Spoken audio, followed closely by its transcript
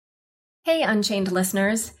Hey, Unchained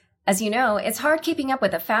listeners. As you know, it's hard keeping up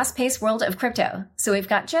with the fast-paced world of crypto, so we've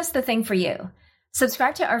got just the thing for you.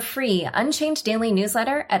 Subscribe to our free Unchained daily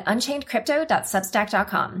newsletter at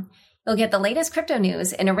unchainedcrypto.substack.com. You'll get the latest crypto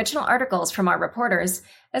news and original articles from our reporters,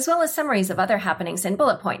 as well as summaries of other happenings and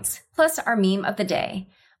bullet points, plus our meme of the day,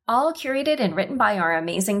 all curated and written by our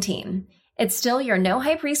amazing team. It's still your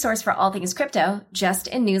no-hype resource for all things crypto, just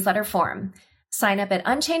in newsletter form. Sign up at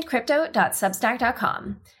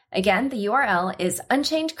unchainedcrypto.substack.com. Again, the URL is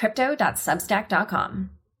unchainedcrypto.substack.com.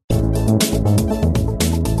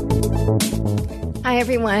 Hi,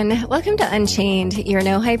 everyone. Welcome to Unchained, your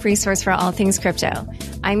no-hype resource for all things crypto.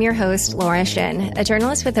 I'm your host, Laura Shin, a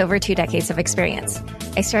journalist with over 2 decades of experience.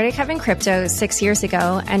 I started covering crypto 6 years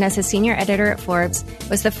ago, and as a senior editor at Forbes,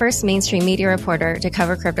 was the first mainstream media reporter to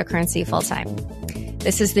cover cryptocurrency full-time.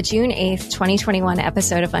 This is the June 8th, 2021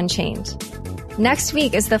 episode of Unchained. Next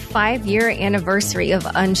week is the 5-year anniversary of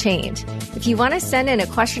Unchained. If you want to send in a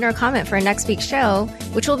question or comment for next week's show,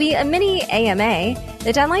 which will be a mini AMA,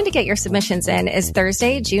 the deadline to get your submissions in is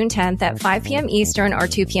Thursday, June 10th at 5 p.m. Eastern or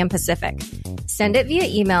 2 p.m. Pacific. Send it via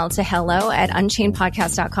email to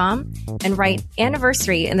hello@unchainedpodcast.com and write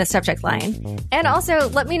anniversary in the subject line. And also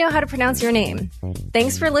let me know how to pronounce your name.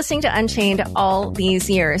 Thanks for listening to Unchained all these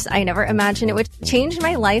years. I never imagined it would change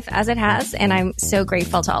my life as it has, and I'm so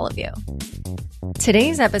grateful to all of you.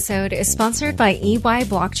 Today's episode is sponsored by EY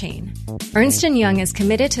Blockchain. Ernst & Young is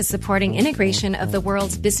committed to supporting integration of the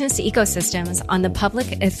world's business ecosystems on the public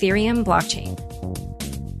Ethereum blockchain.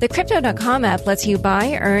 The Crypto.com app lets you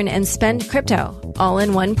buy, earn, and spend crypto all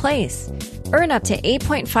in one place. Earn up to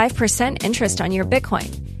 8.5% interest on your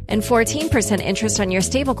Bitcoin and 14% interest on your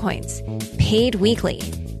stablecoins, paid weekly.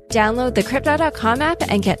 Download the Crypto.com app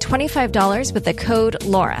and get $25 with the code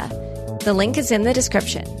LAURA. The link is in the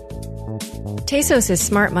description. Tezos is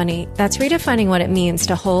smart money that's redefining what it means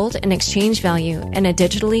to hold and exchange value in a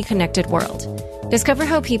digitally connected world. Discover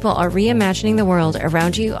how people are reimagining the world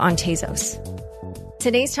around you on Tezos.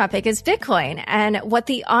 Today's topic is Bitcoin and what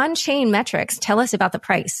the on-chain metrics tell us about the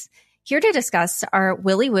price. Here to discuss are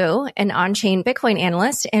Willy Woo, an on-chain Bitcoin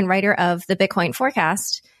analyst and writer of the Bitcoin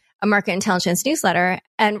Forecast, a market intelligence newsletter,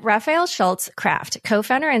 and Raphael Schultz-Kraft,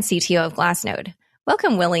 co-founder and CTO of Glassnode.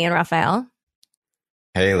 Welcome, Willy and Raphael.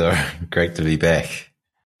 Hey, Laura. Great to be back.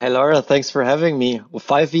 Hey, Laura. Thanks for having me. Well,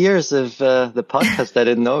 5 years of the podcast. I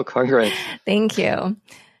didn't know. Congrats. Thank you.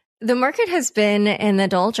 The market has been in the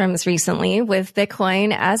doldrums recently with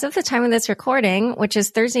Bitcoin as of the time of this recording, which is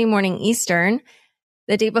Thursday morning Eastern,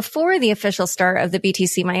 the day before the official start of the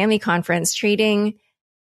BTC Miami conference, trading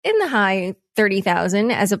in the high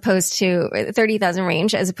 30,000 as opposed to 30,000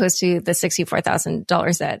 range, as opposed to the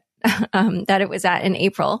 $64,000 that it was at in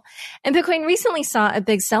April. And Bitcoin recently saw a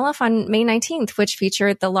big sell-off on May 19th, which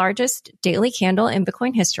featured the largest daily candle in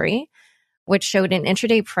Bitcoin history, which showed an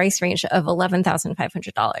intraday price range of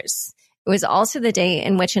 $11,500. It was also the day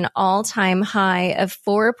in which an all-time high of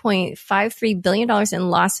 $4.53 billion in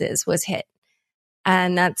losses was hit.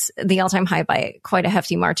 And that's the all-time high by quite a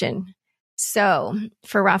hefty margin. So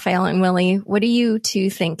for Raphael and Willy, what do you two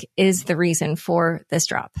think is the reason for this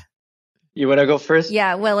drop? You want to go first?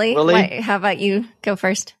 Yeah, Willy? How about you go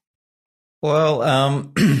first? Well,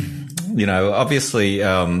 obviously,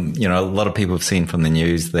 a lot of people have seen from the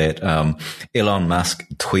news that Elon Musk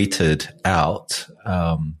tweeted out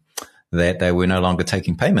that they were no longer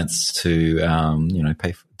taking payments to,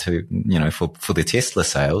 for their Tesla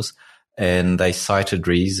sales. And they cited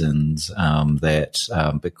reasons that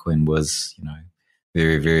Bitcoin was,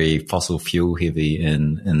 very, very fossil fuel heavy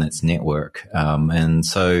in its network. And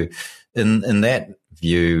so in that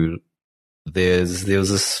view, there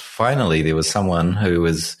was someone who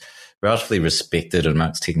was relatively respected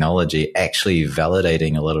amongst technology actually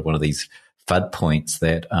validating a lot of one of these FUD points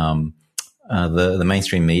that the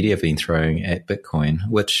mainstream media have been throwing at Bitcoin,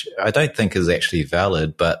 which I don't think is actually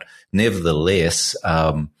valid, but nevertheless,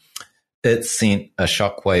 it sent a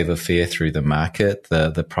shockwave of fear through the market.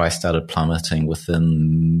 The price started plummeting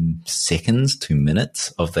within seconds to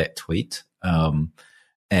minutes of that tweet.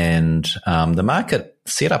 And the market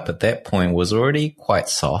setup at that point was already quite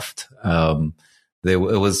soft. It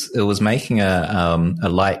was making a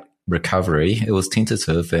light recovery. It was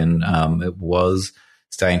tentative, and it was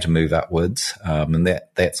starting to move upwards. And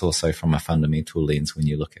that's also from a fundamental lens when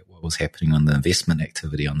you look at what was happening on the investment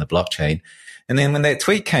activity on the blockchain. And then when that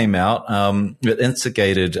tweet came out, it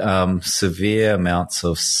instigated severe amounts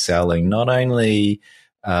of selling, not only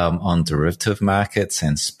on derivative markets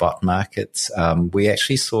and spot markets. We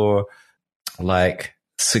actually saw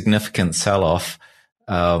significant sell-off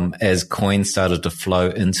as coins started to flow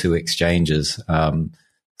into exchanges.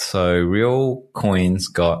 So real coins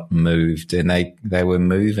got moved, and they were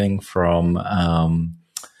moving from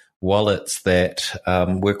wallets that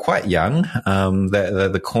were quite young.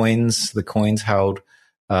 The coins held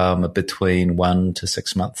between 1 to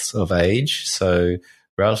 6 months of age, so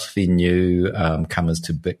relatively new comers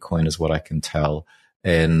to Bitcoin is what I can tell.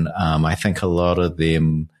 And I think a lot of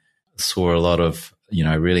them saw a lot of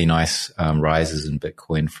really nice rises in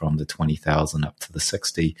Bitcoin from the 20,000 up to the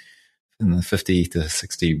 60, in the 50 to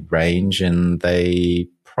 60 range, and they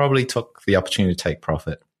probably took the opportunity to take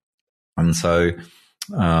profit. And so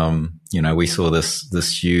we saw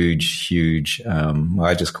this huge,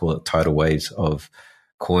 I just call it tidal waves of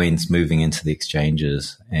coins moving into the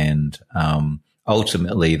exchanges. And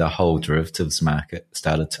ultimately, the whole derivatives market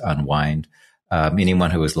started to unwind.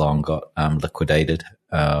 Anyone who was long got liquidated.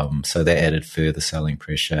 So that added further selling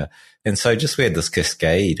pressure. And so just we had this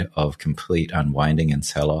cascade of complete unwinding and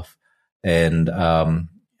sell-off. And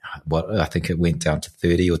I think it went down to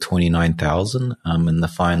 30 or 29,000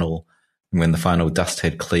 when the final dust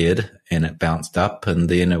had cleared, and it bounced up, and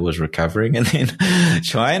then it was recovering. And then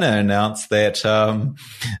China announced that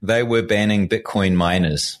they were banning Bitcoin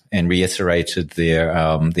miners and reiterated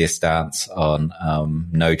their stance on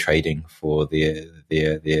no trading for their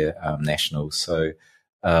nationals. So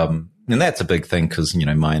and that's a big thing because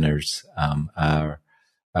miners are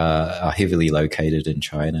heavily located in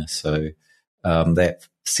China. So that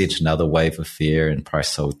sent another wave of fear, and price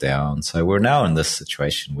sold down. So we're now in this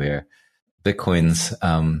situation where Bitcoin's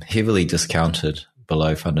heavily discounted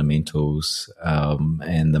below fundamentals,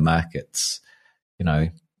 and the market's,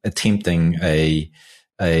 attempting a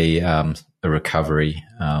recovery.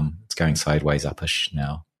 It's going sideways upish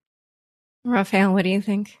now. Raphael, what do you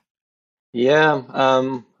think? Yeah,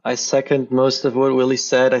 I second most of what Willie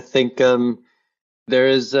said. I think there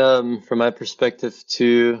is, from my perspective,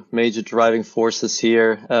 two major driving forces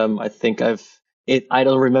here. I think I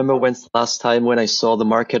don't remember when's the last time when I saw the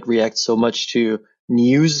market react so much to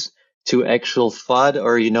news, to actual FUD,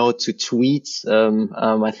 or, to tweets.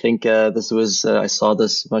 I think, I saw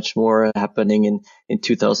this much more happening in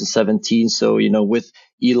 2017. So, with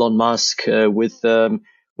Elon Musk, with the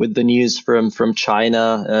news from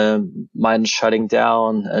China, mines shutting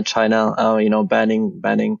down, China,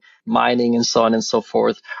 banning mining and so on and so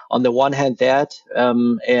forth. On the one hand, that,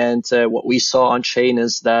 and what we saw on chain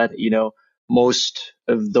is that, most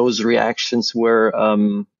of those reactions were,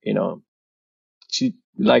 to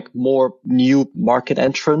like more new market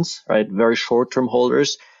entrants, right? Very short-term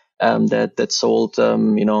holders, that sold,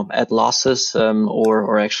 at losses,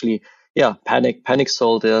 or actually, panic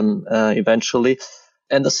sold, eventually.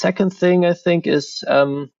 And the second thing I think is,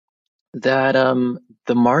 that,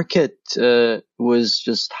 the market, was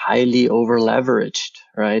just highly over leveraged,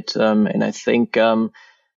 right? And I think,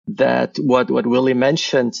 that what Willie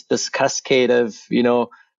mentioned, this cascade of,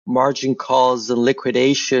 margin calls and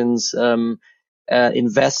liquidations,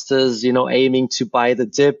 investors, aiming to buy the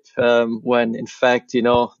dip, when in fact,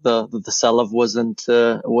 the sell-off wasn't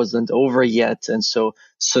over yet. And so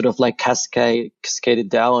sort of like cascaded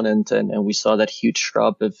down, and we saw that huge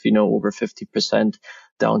drop of, over 50%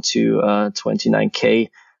 down to, 29K.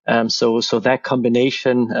 So that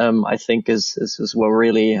combination, I think is what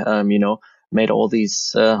really, made all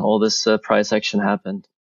this price action happen.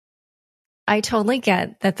 I totally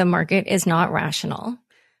get that the market is not rational.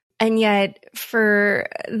 And yet for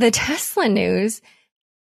the Tesla news,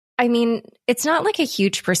 I mean, it's not like a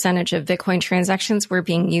huge percentage of Bitcoin transactions were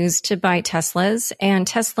being used to buy Teslas, and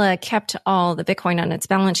Tesla kept all the Bitcoin on its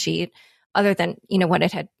balance sheet other than, what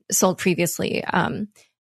it had sold previously,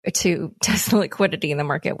 to Tesla liquidity in the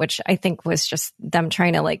market, which I think was just them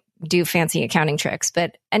trying to do fancy accounting tricks.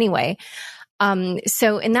 But anyway,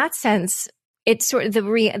 so in that sense, it's sort of the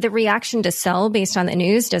reaction to sell based on the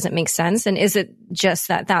news doesn't make sense. And is it just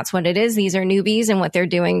that that's what it is? These are newbies and what they're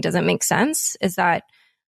doing doesn't make sense. Is that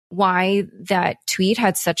why that tweet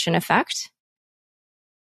had such an effect?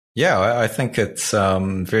 Yeah, I think it's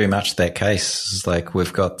very much that case. It's like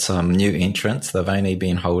we've got some new entrants. They've only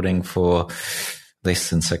been holding for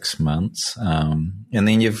less than 6 months. And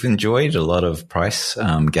then you've enjoyed a lot of price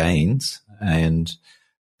gains, and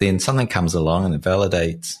then something comes along and it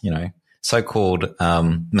validates, so-called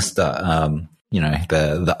Mr.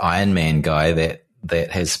 The Iron Man guy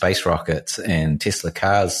that has space rockets and Tesla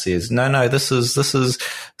cars says, no, this is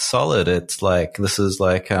solid. It's like, this is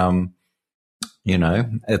like, it's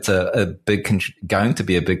going to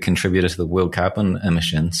be a big contributor to the world carbon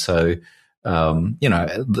emissions. So,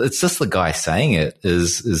 it's just the guy saying it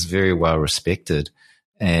is very well respected.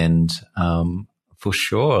 And, for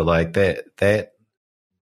sure, like that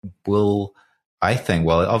will I think,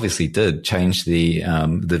 well, it obviously did change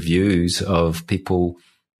the views of people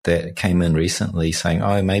that came in recently saying,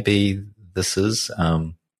 oh, maybe this is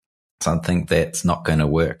something that's not going to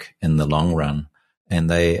work in the long run. And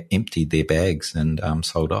they emptied their bags and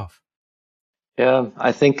sold off. Yeah,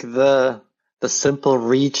 I think the simple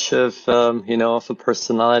reach of of a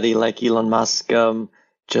personality like Elon Musk is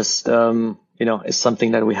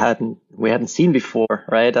something that we hadn't seen before,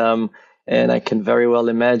 right? And I can very well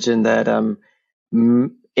imagine that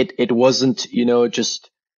it wasn't just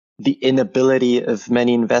the inability of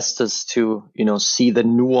many investors to see the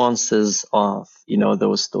nuances of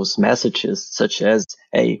those messages, such as,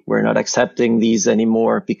 hey, we're not accepting these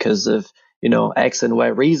anymore because of X and Y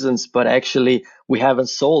reasons, but actually we haven't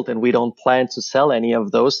sold and we don't plan to sell any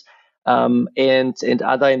of those. And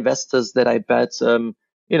other investors that I bet,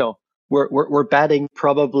 we're betting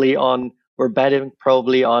probably on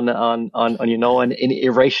an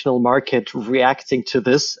irrational market reacting to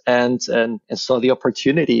this and saw the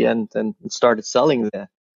opportunity and started selling there.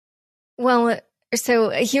 Well, so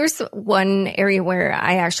here's one area where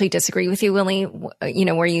I actually disagree with you, Willie,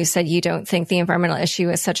 where you said you don't think the environmental issue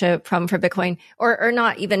is such a problem for Bitcoin, or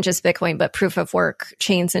not even just Bitcoin, but proof of work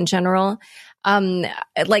chains in general.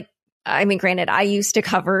 Granted, I used to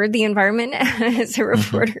cover the environment as a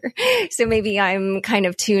reporter, so maybe I'm kind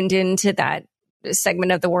of tuned into that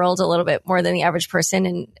segment of the world a little bit more than the average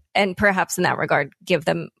person, and perhaps in that regard, give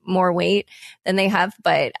them more weight than they have.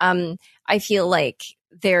 But I feel like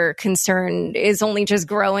their concern is only just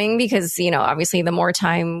growing because, obviously the more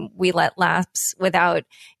time we let lapse without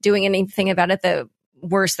doing anything about it, the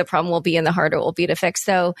worse the problem will be and the harder it will be to fix.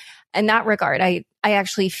 So in that regard, I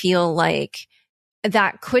actually feel like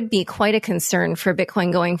that could be quite a concern for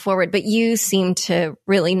Bitcoin going forward, but you seem to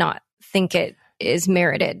really not think it is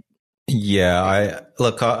merited. Yeah,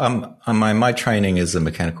 my training is a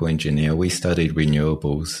mechanical engineer. We studied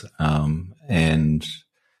renewables, and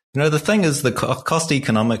the thing is, the cost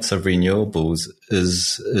economics of renewables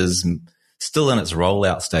is still in its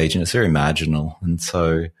rollout stage, and it's very marginal. And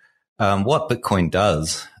so, what Bitcoin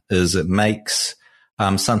does is it makes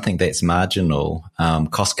something that's marginal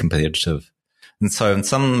cost competitive. And so, in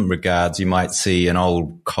some regards, you might see an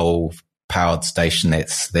old coal-powered station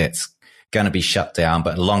that's going to be shut down,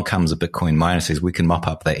 but along comes a Bitcoin miner who says we can mop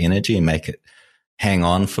up that energy and make it hang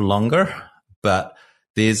on for longer. But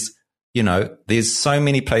there's so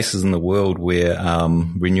many places in the world where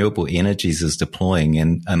renewable energies is deploying,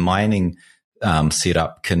 and a mining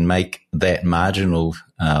setup can make that marginal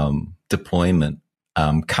deployment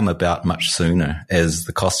come about much sooner as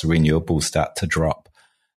the cost of renewables start to drop.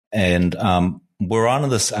 And we're on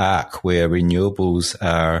this arc where renewables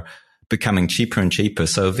are becoming cheaper and cheaper.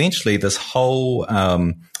 So eventually this whole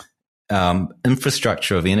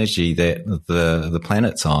infrastructure of energy that the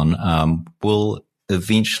planet's on will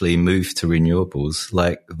eventually move to renewables.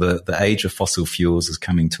 Like the age of fossil fuels is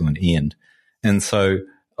coming to an end. And so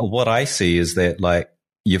what I see is that, like,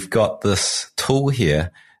 you've got this tool here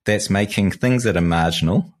that's making things that are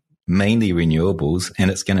marginal, mainly renewables, and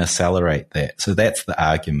it's going to accelerate that. So that's the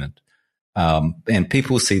argument. And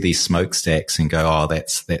people see these smokestacks and go, oh,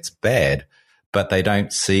 that's bad. But they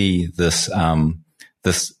don't see this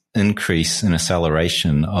increase in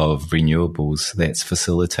acceleration of renewables that's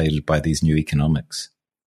facilitated by these new economics.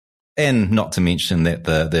 And not to mention that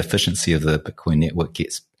the efficiency of the Bitcoin network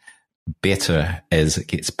gets better as it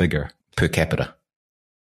gets bigger per capita.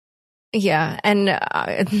 Yeah. And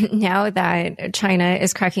now that China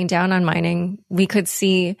is cracking down on mining, we could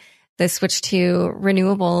see the switch to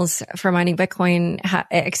renewables for mining Bitcoin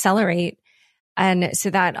accelerate. And so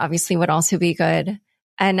that obviously would also be good.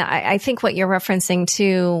 And I think what you're referencing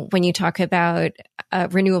too, when you talk about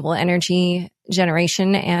renewable energy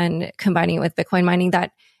generation and combining it with Bitcoin mining,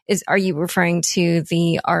 are you referring to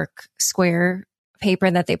the Arc Square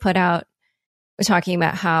paper that they put out, talking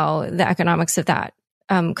about how the economics of that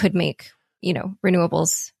could make,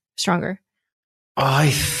 renewables stronger?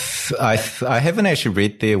 I haven't actually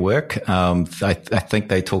read their work. I think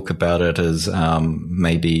they talk about it as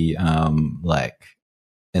maybe like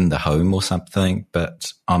in the home or something,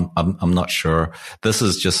 but I'm not sure. This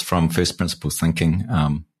is just from first principles thinking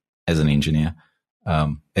as an engineer,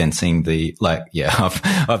 and seeing I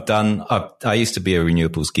used to be a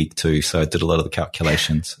renewables geek too, so I did a lot of the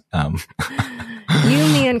calculations. You,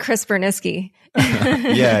 me, and Chris Bernisky.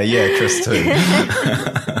 yeah, Chris too.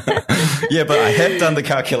 Yeah, but I have done the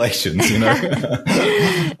calculations,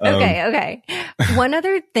 Okay. One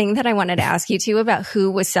other thing that I wanted to ask you too about who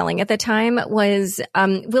was selling at the time was,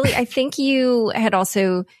 Willie, I think you had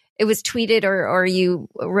also, it was tweeted or you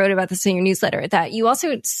wrote about this in your newsletter, that you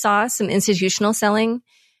also saw some institutional selling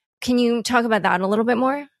Can you talk about that a little bit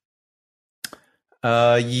more?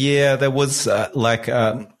 Yeah, there was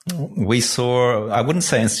we saw, I wouldn't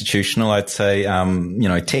say institutional, I'd say,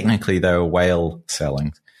 technically they were whale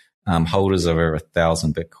selling, holders of over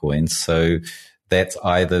 1,000 Bitcoins. So that's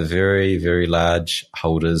either very, very large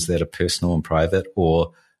holders that are personal and private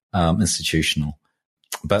or institutional.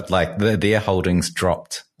 But like their holdings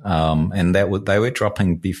dropped, and they were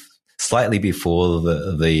dropping slightly before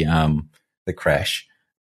the crash.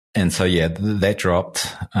 And so, yeah, that dropped.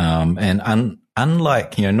 And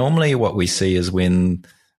unlike, normally what we see is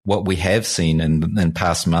what we have seen in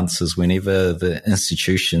past months is whenever the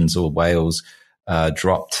institutions or whales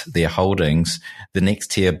dropped their holdings, the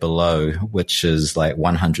next tier below, which is like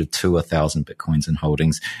 100 to 1,000 Bitcoins in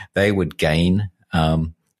holdings, they would gain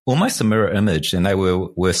almost a mirror image, and they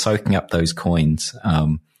were soaking up those coins.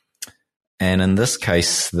 And in this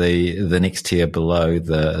case, the next tier below,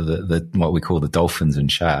 the what we call the dolphins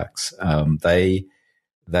and sharks,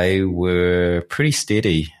 they were pretty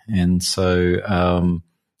steady. And so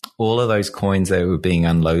all of those coins that were being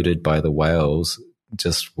unloaded by the whales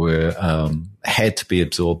just were had to be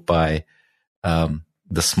absorbed by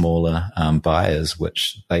the smaller buyers,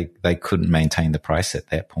 which they couldn't maintain the price at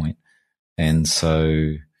that point. And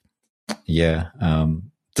so, yeah.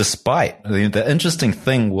 Despite the interesting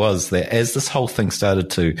thing was that as this whole thing started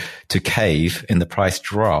to cave and the price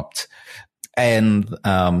dropped, and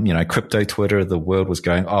crypto Twitter, the world was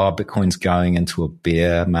going, Bitcoin's going into a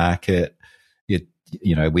bear market.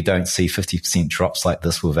 We don't see 50% drops like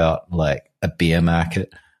this without like a bear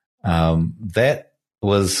market. That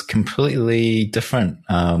was completely different.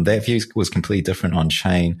 That view was completely different on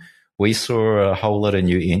chain. We saw a whole lot of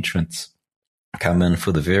new entrants come in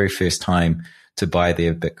for the very first time to buy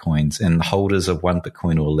their Bitcoins, and holders of one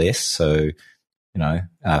Bitcoin or less. So,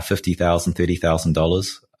 $50,000,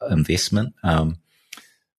 $30,000 investment.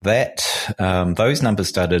 Those numbers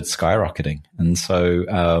started skyrocketing. And so,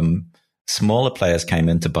 smaller players came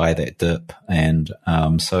in to buy that dip. And,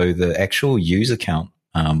 so the actual user count,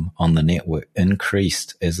 on the network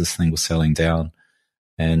increased as this thing was selling down.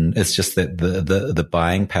 And it's just that the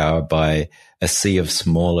buying power by a sea of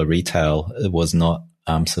smaller retail was not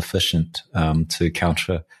sufficient to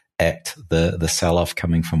counteract the sell-off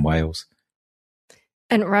coming from whales.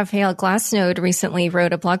 And Raphael Glassnode recently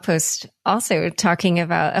wrote a blog post also talking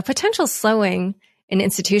about a potential slowing in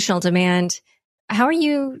institutional demand. How are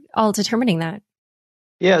you all determining that?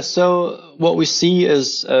 Yeah, so what we see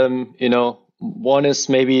is, one is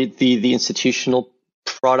maybe the institutional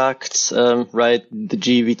products, right? The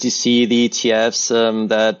GBTC, the ETFs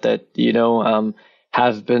that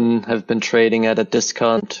have been trading at a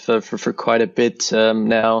discount for quite a bit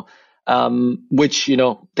now, which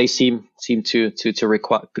they seem to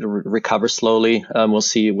recover slowly. We'll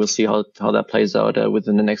see how that plays out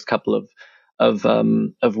within the next couple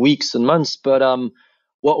of weeks and months. But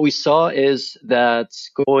what we saw is that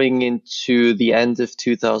going into the end of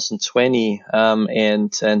 2020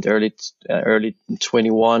 and early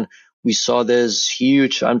 21. We saw this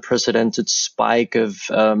huge, unprecedented spike of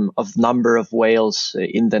number of whales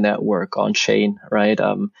in the network on chain, right?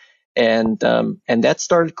 And that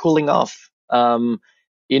started cooling off,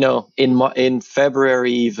 in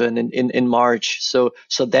February, even in March. So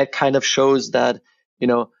that kind of shows that,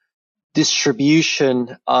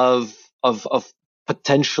 distribution of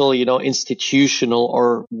potential, institutional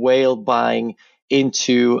or whale buying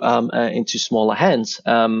into smaller hands.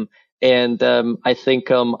 And I think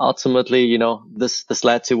ultimately, this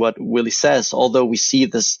led to what Willy says. Although we see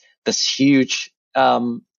this huge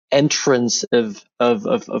entrance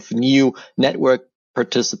of new network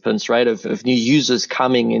participants, right? Of new users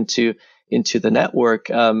coming into the network,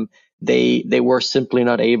 they were simply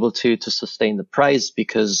not able to sustain the price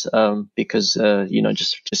because because of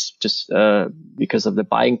the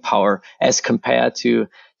buying power as compared to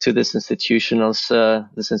this institutional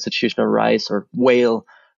rise or whale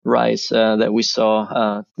rise that we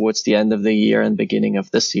saw towards the end of the year and beginning of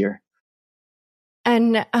this year.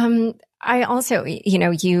 And I also,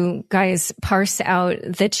 you guys parse out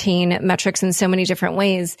the chain metrics in so many different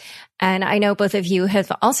ways. And I know both of you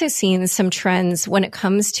have also seen some trends when it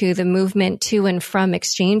comes to the movement to and from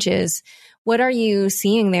exchanges. What are you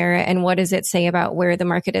seeing there, and what does it say about where the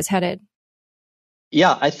market is headed?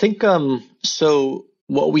 Yeah, I think so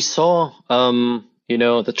what we saw,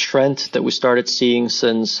 the trend that we started seeing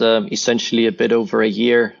since essentially a bit over a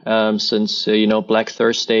year, since Black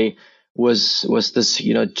Thursday was this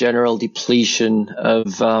general depletion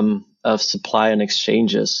of supply on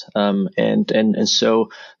exchanges, and so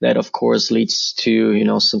that of course leads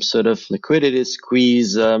to some sort of liquidity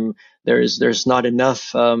squeeze, there's not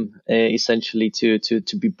enough essentially to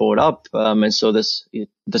be bought up, and so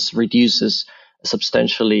this reduces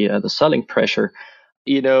substantially the selling pressure.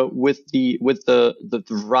 With the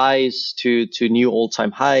rise to new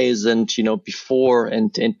all-time highs, and before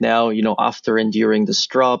and now, after and during this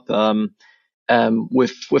drop,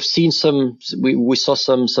 we've seen we saw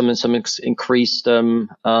some increased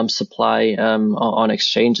supply on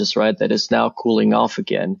exchanges, right? That is now cooling off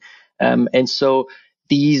again, and so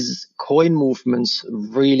these coin movements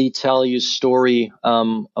really tell you a story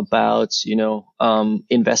about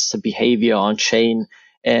investor behavior on chain,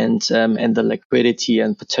 and the liquidity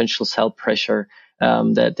and potential sell pressure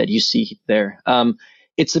that you see there.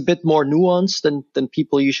 It's a bit more nuanced than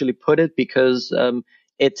people usually put it, because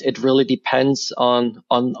it really depends on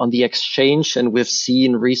the exchange, and we've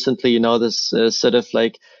seen recently, this sort of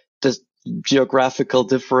like this geographical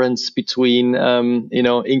difference between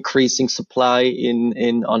increasing supply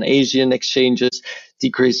on Asian exchanges,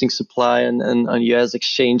 decreasing supply on US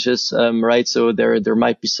exchanges, right? So there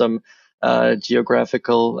might be some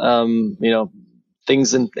geographical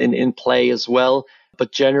things in play as well.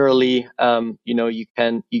 But generally, you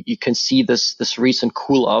can see this recent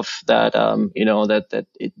cool off that that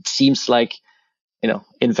it seems like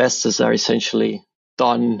investors are essentially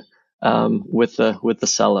done with the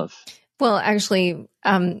sell off. Well, actually,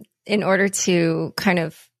 in order to kind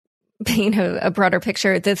of paint a broader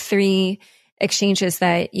picture, the three exchanges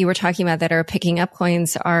that you were talking about that are picking up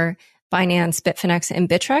coins are Binance, Bitfinex, and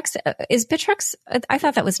Bittrex. Is Bittrex? I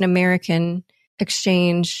thought that was an American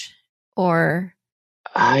exchange, or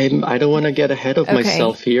I don't want to get ahead of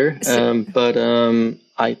myself here, but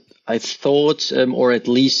I thought, or at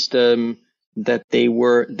least that they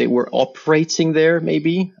were operating there,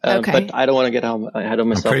 maybe. But I don't want to get ahead of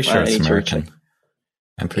myself. I'm pretty sure it's American.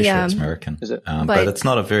 I'm pretty sure it's American. Is it? But it's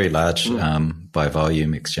not a very large by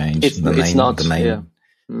volume exchange. It's not. The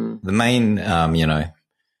main,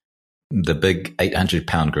 the big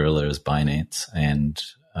 800-pound gorilla is Binance. And,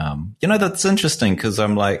 that's interesting, because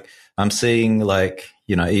I'm seeing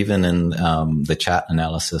even in the chart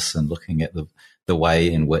analysis and looking at the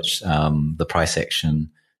way in which the price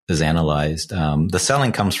action is analyzed, the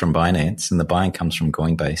selling comes from Binance and the buying comes from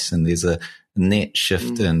Coinbase, and there's a net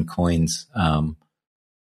shift in coins.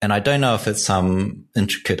 And I don't know if it's some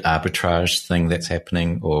intricate arbitrage thing that's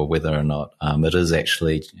happening, or whether or not it is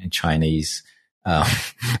actually Chinese,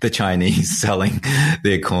 the Chinese selling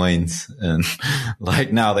their coins. And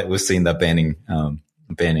now that we've seen they're banning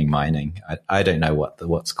mining, I don't know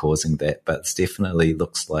what's causing that, but it definitely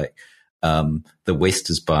looks like the West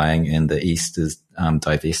is buying and the East is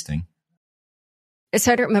divesting.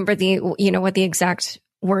 So I don't remember what the exact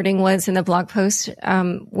wording was in the blog post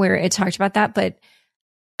where it talked about that, but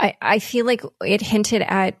I feel like it hinted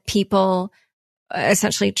at people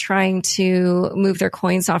essentially trying to move their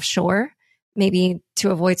coins offshore, maybe to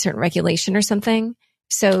avoid certain regulation or something.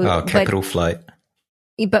 So capital flight.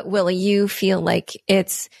 But Willie, you feel like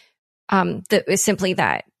it's simply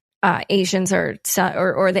that Asians are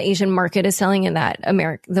or the Asian market is selling, and that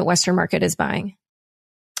the Western market is buying.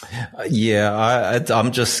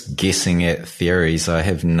 I'm just guessing at theories. I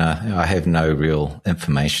have no real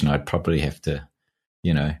information. I'd probably have to,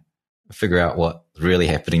 figure out what's really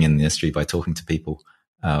happening in the industry by talking to people,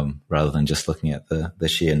 rather than just looking at the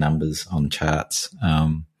sheer numbers on charts.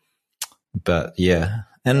 But yeah.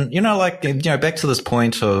 And, back to this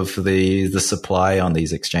point of the supply on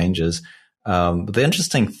these exchanges, the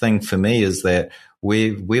interesting thing for me is that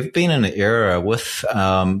we've been in an era with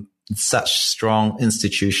such strong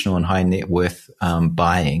institutional and high net worth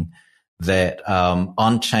buying that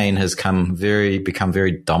on-chain has become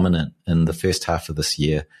very dominant in the first half of this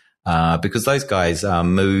year, because those guys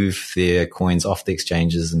move their coins off the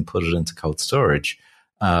exchanges and put it into cold storage.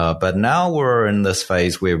 But now we're in this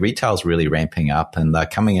phase where retail's really ramping up, and they're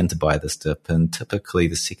coming in to buy this dip. And typically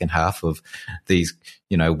the second half of these,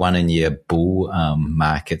 1 year bull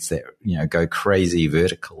markets that, go crazy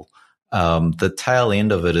vertical, the tail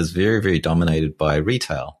end of it is very, very dominated by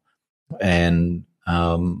retail. And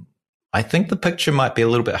I think the picture might be a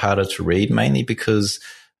little bit harder to read, mainly because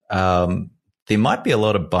there might be a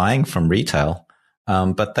lot of buying from retail.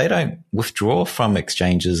 But they don't withdraw from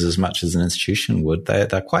exchanges as much as an institution would.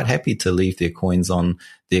 They're quite happy to leave their coins on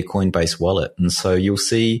their Coinbase wallet. And so you'll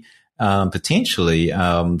see potentially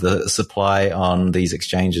the supply on these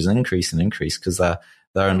exchanges increase because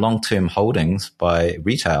they're in long-term holdings by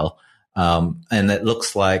retail. And it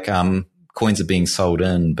looks like coins are being sold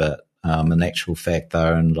in, but in actual fact,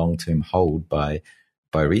 they're in long-term hold by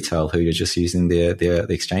retail who are just using their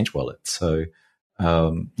exchange wallet. So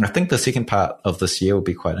I think the second part of this year will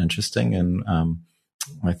be quite interesting, and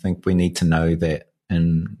I think we need to know that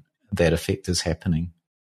and that effect is happening.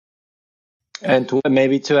 And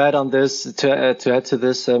maybe to add on this, to add to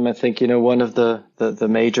this, I think, one of the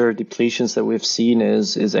major depletions that we've seen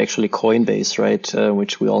is actually Coinbase, right?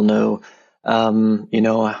 Which we all know,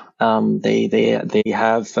 they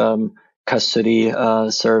have custody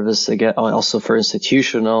service again, also for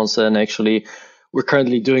institutionals, and actually we're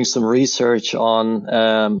currently doing some research on,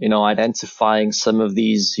 identifying some of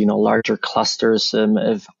these, larger clusters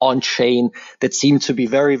of on-chain that seem to be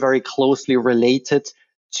very, very closely related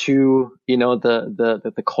to,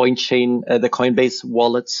 the coin chain, the Coinbase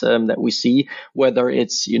wallets that we see, whether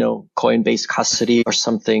it's, Coinbase custody or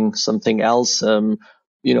something else.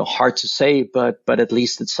 Hard to say, but at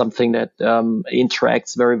least it's something that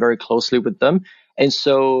interacts very, very closely with them. And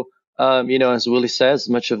so, as Willy says,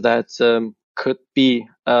 much of that could be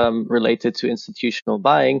related to institutional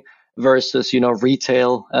buying versus,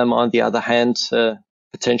 retail, on the other hand,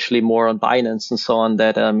 potentially more on Binance and so on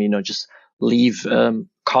that, just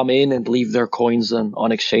come in and leave their coins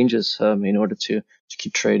on exchanges in order to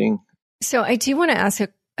keep trading. So I do want to ask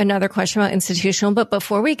another question about institutional, but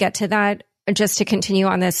before we get to that, just to continue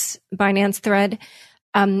on this Binance thread,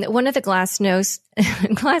 one of the Glassnode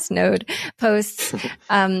posts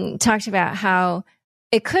talked about how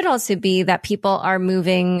it could also be that people are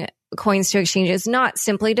moving coins to exchanges, not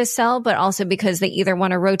simply to sell, but also because they either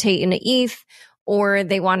want to rotate into ETH or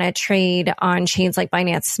they want to trade on chains like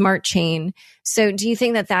Binance Smart Chain. So do you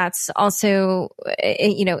think that that's also,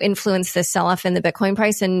 influenced the sell-off in the Bitcoin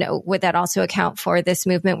price? And would that also account for this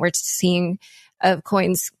movement we're seeing of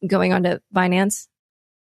coins going onto Binance?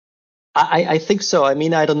 I think so. I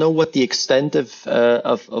mean, I don't know what the extent of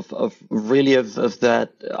that,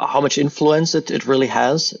 how much influence it really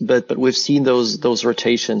has, but we've seen those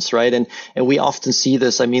rotations, right? And we often see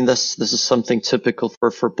this. I mean, this is something typical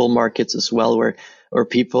for bull markets as well, where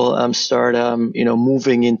people start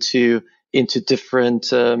moving into different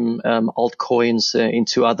altcoins,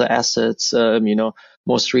 into other assets,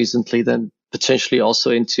 most recently then potentially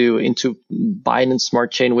also into Binance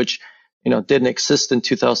Smart Chain, which didn't exist in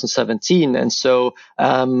 2017. And so,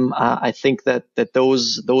 I think that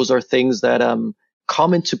those are things that,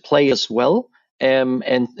 come into play as well.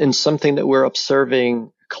 And something that we're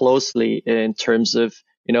observing closely in terms of,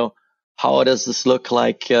 how does this look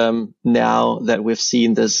like, now that we've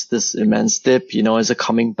seen this immense dip, is it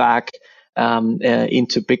coming back,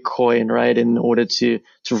 into Bitcoin, right? In order to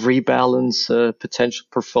rebalance, potential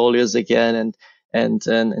portfolios again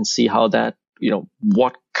and see how that,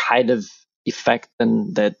 what kind of effect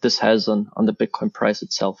then that this has on the Bitcoin price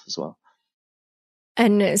itself as well.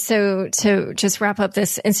 And so to just wrap up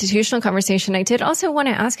this institutional conversation, I did also want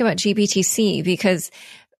to ask about GBTC, because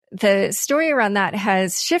the story around that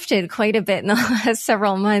has shifted quite a bit in the last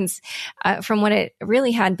several months, from what it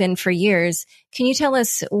really had been for years. Can you tell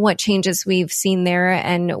us what changes we've seen there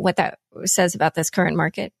and what that says about this current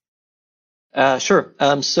market? Sure.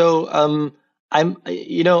 I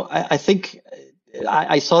think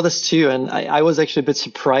I saw this too, and I was actually a bit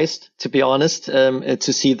surprised, to be honest,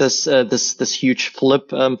 to see this huge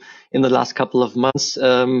flip in the last couple of months,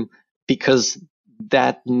 because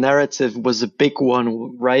that narrative was a big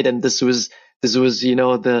one, right? And this was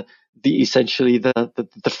the essentially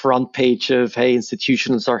the front page of, hey,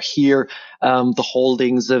 institutions are here. The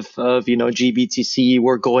holdings of GBTC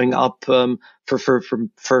were going up for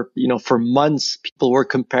months. People were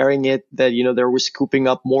comparing it that they were scooping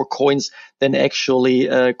up more coins than actually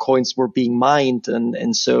coins were being mined,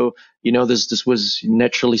 and so this was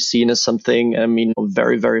naturally seen as something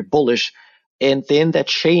very, very bullish. And then that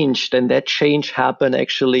changed, and that change happened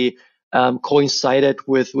actually coincided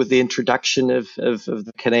with the introduction of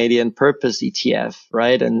the Canadian Purpose ETF,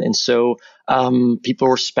 right? And so people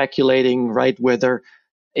were speculating, right, whether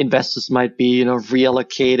investors might be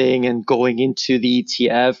reallocating and going into the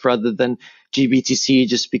ETF rather than GBTC,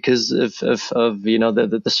 just because of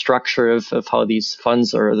the structure of how these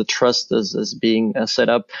funds or the trust is being set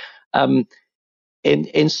up.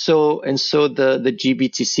 And so the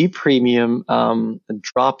GBTC premium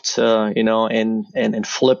dropped, and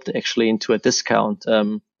flipped actually into a discount.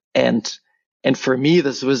 And for me,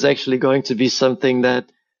 this was actually going to be something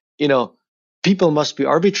that, people must be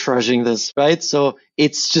arbitraging this, right? So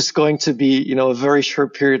it's just going to be, a very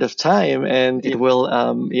short period of time, and it will,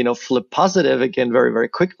 flip positive again very, very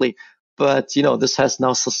quickly. But, this has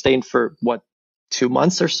now sustained for 2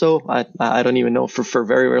 months or so. I don't even know, for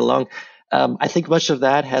very, very long. I think much of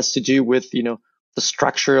that has to do with, the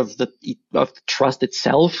structure of the trust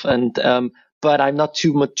itself. And, but I'm not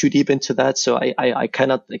too deep into that, so I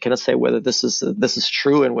cannot say whether this is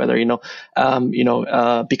true and whether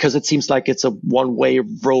because it seems like it's a one-way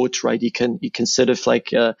road, right? You can sort of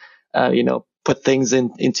like put things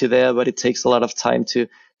into there, but it takes a lot of time to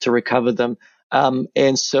recover them.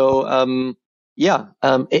 It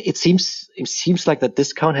seems like the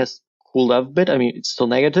discount has cooled off a bit. I mean, it's still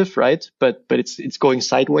negative, right? But it's going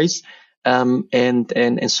sideways.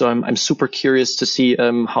 And so I'm super curious to see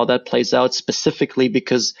how that plays out, specifically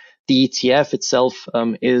because the ETF itself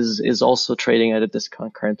is also trading at a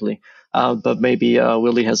discount currently. But maybe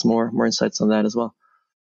Willy has more insights on that as well.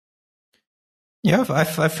 Yeah, I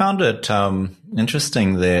found it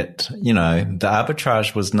interesting that, the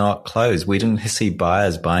arbitrage was not closed. We didn't see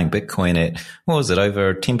buyers buying Bitcoin at, what was it, over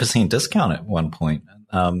a 10% discount at one point.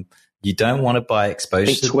 You don't want to buy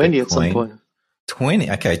exposure to 20 Bitcoin. At some point.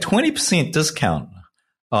 20% discount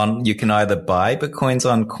on, you can either buy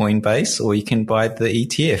Bitcoins on Coinbase or you can buy the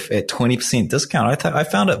ETF at 20% discount. I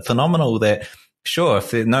found it phenomenal that, sure,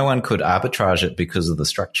 if no one could arbitrage it because of the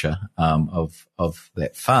structure of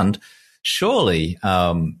that fund, surely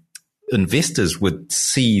investors would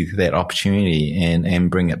see that opportunity and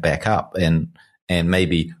bring it back up and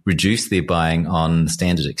maybe reduce their buying on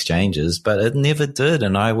standard exchanges, but it never did.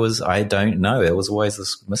 And I don't know. It was always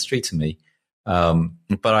this mystery to me.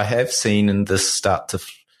 But I have seen in this start to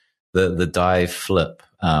the dive flip,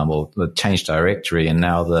 or the change directory, and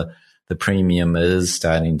now the premium is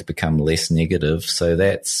starting to become less negative. So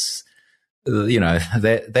that's,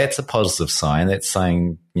 that's a positive sign. That's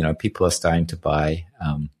saying, people are starting to buy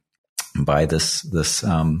this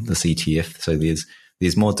ETF. So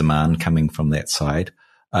there's more demand coming from that side.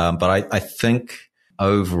 But I think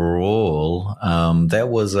overall, that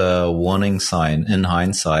was a warning sign in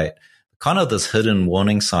hindsight, kind of this hidden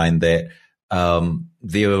warning sign that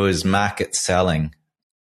there was market selling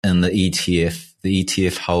in the ETF. The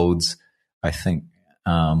ETF holds, I think,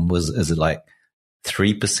 is it like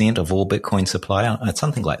 3% of all Bitcoin supply? It's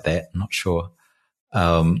something like that. I'm not sure.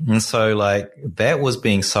 And so like that was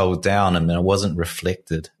being sold down and it wasn't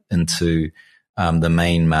reflected into the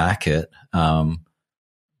main market,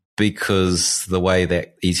 because the way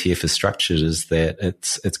that ETF is structured is that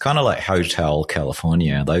it's kind of like Hotel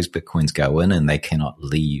California. Those Bitcoins go in and they cannot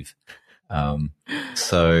leave.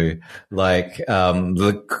 So like,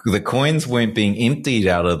 the coins weren't being emptied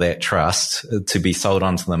out of that trust to be sold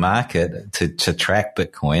onto the market to track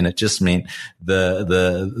Bitcoin. It just meant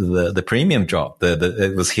the premium dropped.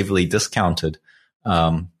 It was heavily discounted.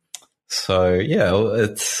 So yeah,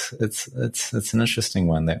 it's an interesting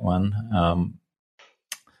one, that one.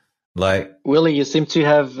 Like Willy, you seem to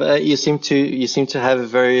have a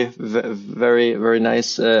very, very, very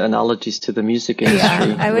nice analogies to the music industry.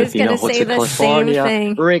 Yeah, I was going to say the same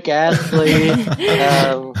thing. Rick Astley.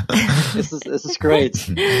 This is great.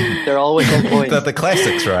 They're always on point. The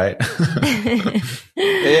classics, right?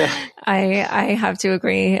 Yeah, I have to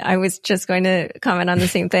agree. I was just going to comment on the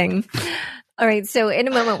same thing. All right. So in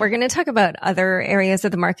a moment, we're going to talk about other areas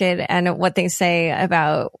of the market and what they say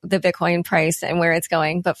about the Bitcoin price and where it's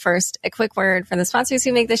going. But first, a quick word from the sponsors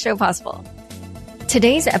who make this show possible.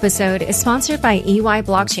 Today's episode is sponsored by EY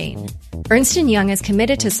Blockchain. Ernst & Young is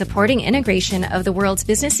committed to supporting integration of the world's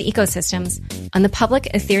business ecosystems on the public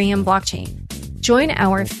Ethereum blockchain. Join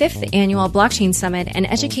our 5th annual Blockchain Summit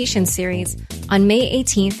and Education Series on May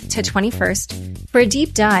 18th to 21st for a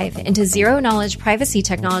deep dive into zero-knowledge privacy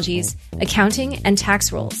technologies, accounting, and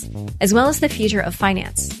tax rules, as well as the future of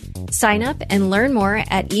finance. Sign up and learn more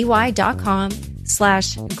at ey.com/Global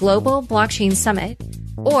Blockchain Summit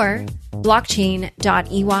or blockchain.ey.com.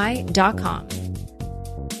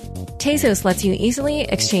 Tezos lets you easily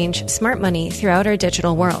exchange smart money throughout our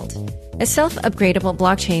digital world. A self-upgradable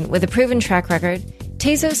blockchain with a proven track record,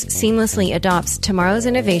 Tezos seamlessly adopts tomorrow's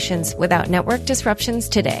innovations without network disruptions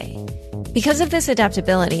today. Because of this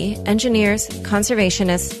adaptability, engineers,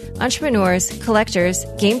 conservationists, entrepreneurs, collectors,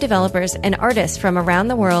 game developers, and artists from around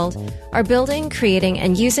the world are building, creating,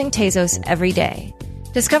 and using Tezos every day.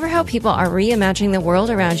 Discover how people are reimagining the world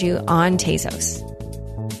around you on Tezos.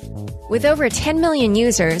 With over 10 million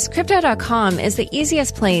users, Crypto.com is the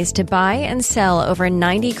easiest place to buy and sell over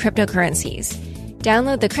 90 cryptocurrencies.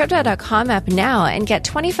 Download the Crypto.com app now and get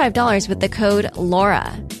 $25 with the code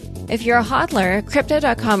LAURA. If you're a hodler,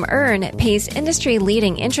 Crypto.com Earn pays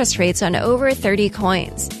industry-leading interest rates on over 30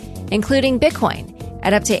 coins, including Bitcoin,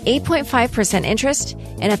 at up to 8.5% interest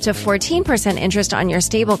and up to 14% interest on your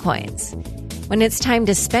stablecoins. When it's time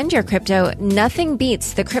to spend your crypto, nothing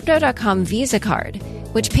beats the Crypto.com Visa card,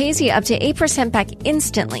 which pays you up to 8% back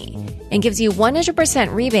instantly and gives you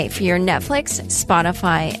 100% rebate for your Netflix,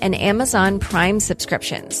 Spotify, and Amazon Prime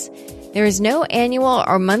subscriptions. There is no annual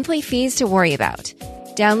or monthly fees to worry about.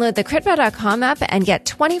 Download the critbow.com app and get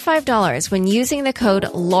 $25 when using the code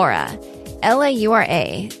LAURA,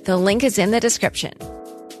 LAURA. The link is in the description.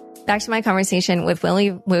 Back to my conversation with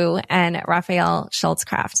Willy Woo and Raphael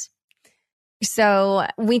Schultzcraft. So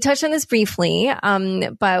we touched on this briefly,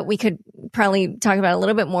 but we could probably talk about it a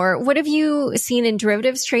little bit more. What have you seen in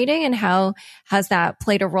derivatives trading, and how has that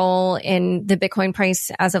played a role in the Bitcoin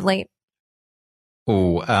price as of late?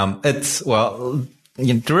 Derivatives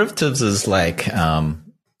is like,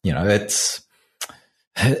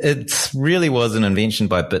 it really was an invention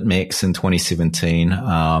by BitMEX in 2017,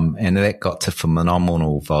 and that got to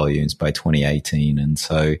phenomenal volumes by 2018. And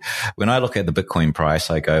so when I look at the Bitcoin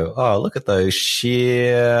price, I go, oh, look at those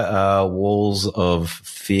sheer walls of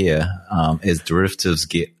fear as derivatives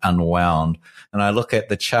get unwound. And I look at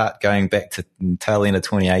the chart going back to tail end of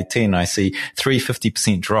 2018, I see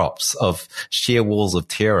 350% drops of sheer walls of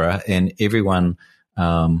terror, and everyone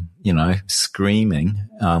screaming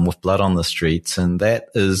with blood on the streets. And that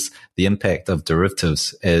is the impact of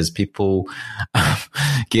derivatives as people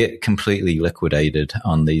get completely liquidated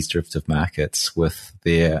on these derivative markets with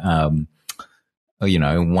their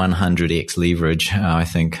 100x leverage. I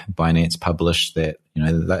think Binance published that,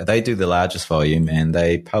 they do the largest volume, and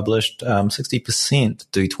they published 60%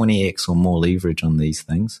 do 20x or more leverage on these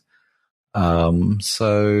things.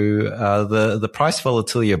 The price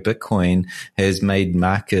volatility of Bitcoin has made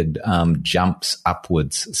market jumps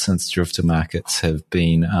upwards since derivative markets have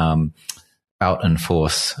been out in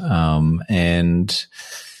force. I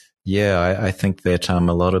think that a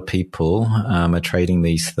lot of people are trading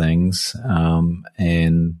these things,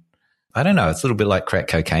 and I don't know, it's a little bit like crack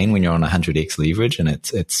cocaine when you're on 100x leverage, and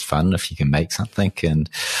it's fun if you can make something. And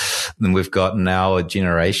then we've got now a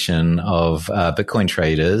generation of Bitcoin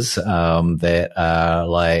traders that are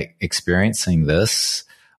like experiencing this.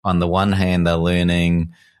 On the one hand, they're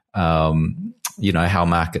learning how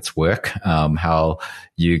markets work, how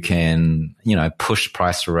you can, push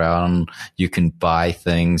price around, you can buy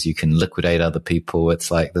things, you can liquidate other people.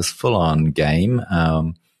 It's like this full on game.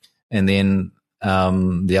 And then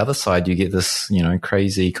the other side, you get this,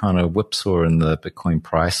 crazy kind of whipsaw in the Bitcoin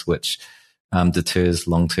price, which deters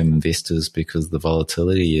long-term investors because the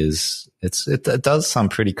volatility it does some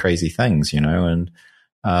pretty crazy things, and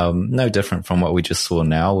no different from what we just saw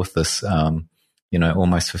now with this,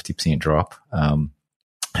 almost 50% drop, and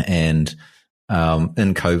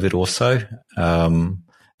in COVID also.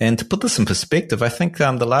 And to put this in perspective, I think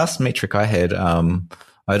the last metric I had,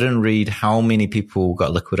 I didn't read how many people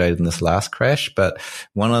got liquidated in this last crash, but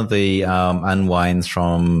one of the unwinds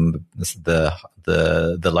from the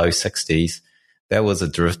low 60s, that was a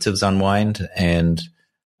derivatives unwind, and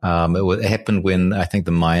it happened when I think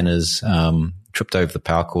the miners tripped over the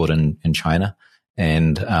power cord in China,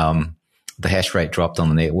 and the hash rate dropped on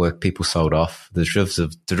the network. People sold off. The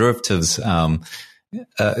derivatives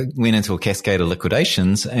went into a cascade of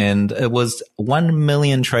liquidations, and it was 1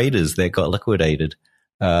 million traders that got liquidated.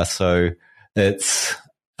 So there's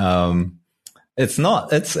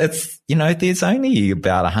only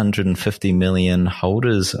about 150 million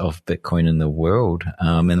holders of Bitcoin in the world,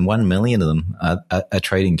 and 1 million of them are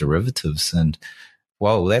trading derivatives. And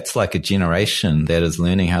wow, that's like a generation that is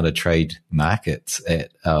learning how to trade markets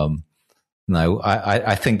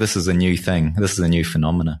I think this is a new thing. This is a new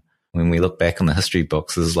phenomena. When we look back on the history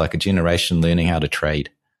books, this is like a generation learning how to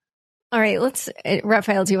trade. All right,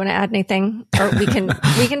 Raphael, do you want to add anything? Or we can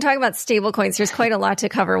talk about stable coins. There's quite a lot to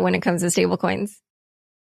cover when it comes to stable coins.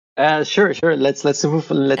 Sure. Let's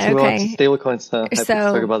move on to stable coins. Happy to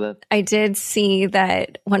talk about that. I did see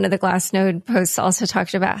that one of the Glassnode posts also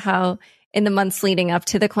talked about how in the months leading up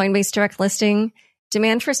to the Coinbase direct listing,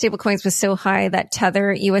 demand for stable coins was so high that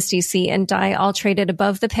Tether, USDC, and DAI all traded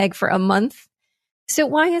above the peg for a month. So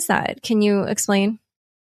why is that? Can you explain?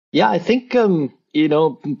 Yeah, I think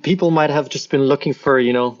people might have just been looking for,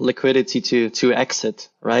 liquidity to exit,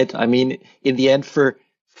 right? I mean, in the end, for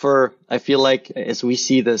I feel like as we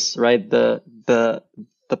see this, right, the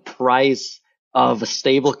price of a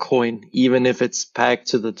stable coin, even if it's pegged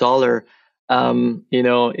to the dollar,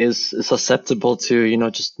 is susceptible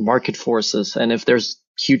to, just market forces. And if there's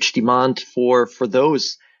huge demand for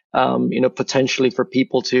those, potentially for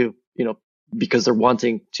people to, because they're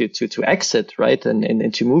wanting to exit, right,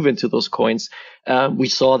 and to move into those coins. We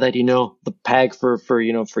saw that, the peg for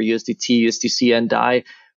USDT, USDC, and DAI,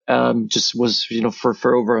 just was,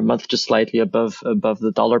 for over a month, just slightly above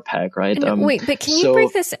the dollar peg, right? Wait, but can you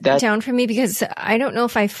break this down for me? Because I don't know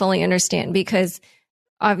if I fully understand, because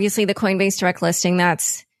obviously the Coinbase direct listing,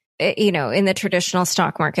 that's, in the traditional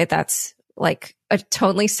stock market, that's like a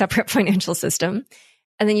totally separate financial system.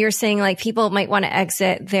 And then you're saying like people might want to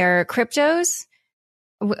exit their cryptos.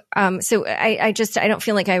 So I don't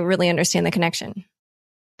feel like I really understand the connection.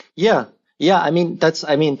 Yeah. Yeah, that's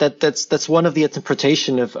one of the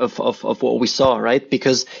interpretation of what we saw, right?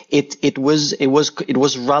 Because it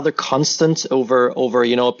was rather constant over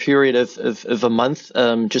a period of a month,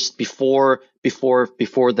 just before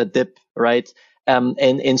the dip, right?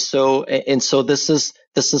 And so this is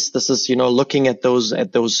looking at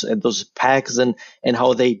those pegs and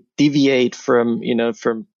how they deviate from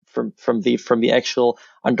the actual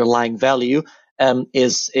underlying value,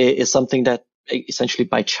 is something that essentially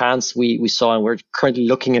by chance we saw, and we're currently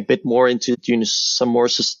looking a bit more into some more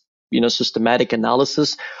systematic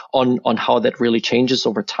analysis on how that really changes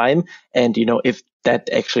over time, and if that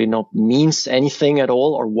actually means anything at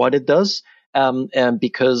all or what it does,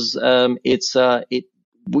 because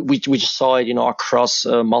we just saw it across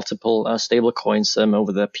multiple stable coins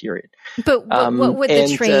over that period. But what would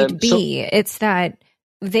the trade be? It's that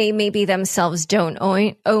they maybe themselves don't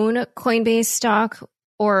own Coinbase stock.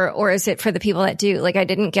 Or is it for the people that do? Like, I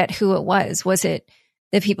didn't get who it was. Was it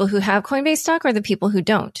the people who have Coinbase stock or the people who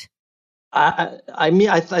don't? I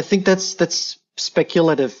think that's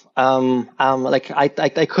speculative. Like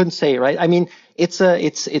I couldn't say, right? I mean, it's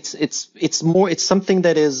something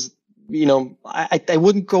that is, I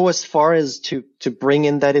wouldn't go as far as to bring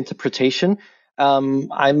in that interpretation.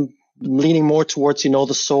 I'm leaning more towards,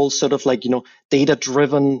 the sole sort of like, data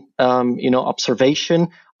driven, observation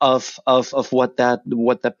of what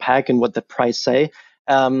that peg and what the price say.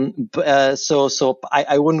 So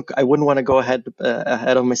I wouldn't want to go ahead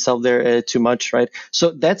of myself there too much, right? So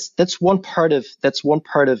that's one part of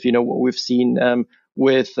what we've seen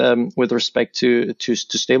with respect to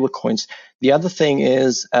stable coins. The other thing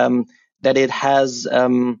is that it has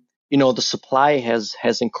the supply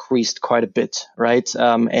has increased quite a bit, right?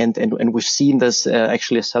 And we've seen this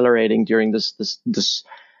actually accelerating during this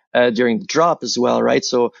during the drop as well, right?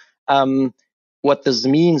 So what this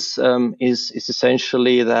means is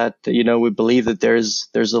essentially that we believe that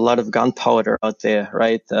there's a lot of gunpowder out there,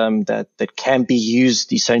 right? That can be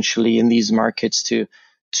used essentially in these markets to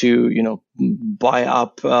buy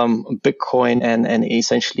up Bitcoin and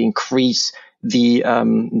essentially increase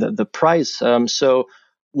the price. So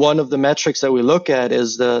one of the metrics that we look at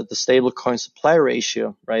is the stablecoin supply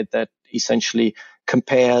ratio, right? That essentially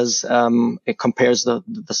compares the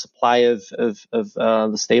supply of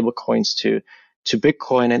the stable coins to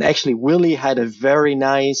Bitcoin, and actually Willy had a very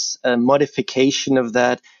nice modification of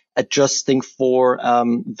that, adjusting for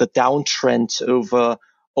the downtrend over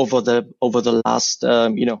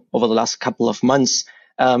the last couple of months,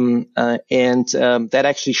 and that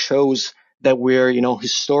actually shows that we're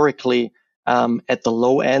historically at the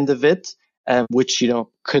low end of it, which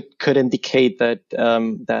could indicate that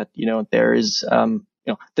there is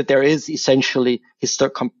that there is essentially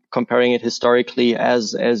comparing it historically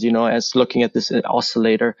as looking at this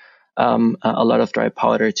oscillator, a lot of dry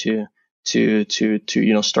powder to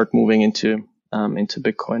start moving into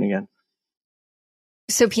Bitcoin again.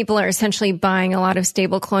 So people are essentially buying a lot of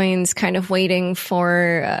stable coins, kind of waiting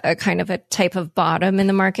for a kind of a type of bottom in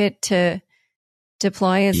the market to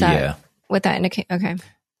deploy. Is that what that indicates? Okay.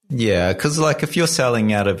 Yeah, because like if you're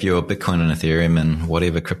selling out of your Bitcoin and Ethereum and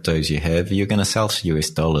whatever cryptos you have, you're going to sell to US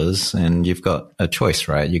dollars, and you've got a choice,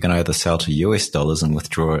 right? You're going to either sell to US dollars and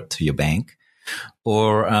withdraw it to your bank,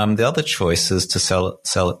 or the other choice is to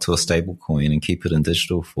sell it to a stable coin and keep it in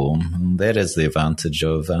digital form. And that is the advantage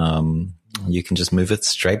of you can just move it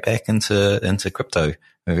straight back into crypto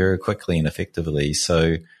very quickly and effectively.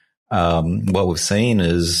 So what we've seen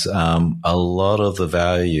is a lot of the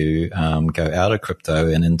value go out of crypto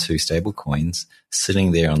and into stable coins,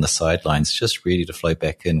 sitting there on the sidelines, just ready to flow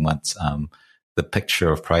back in once the picture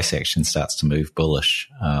of price action starts to move bullish.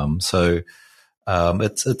 So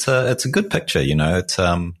it's a good picture, It's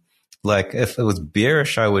like if it was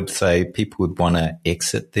bearish, I would say people would want to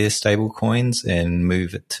exit their stable coins and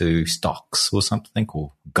move it to stocks or something,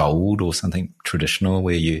 or gold or something traditional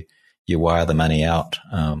where you wire the money out.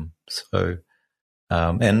 And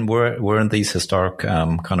we're in these historic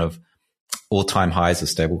kind of all-time highs of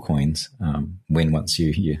stable coins when once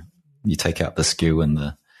you take out the skew in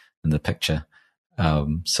the picture.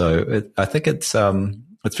 So I think it's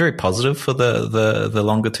very positive for the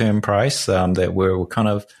longer term price, that we're kind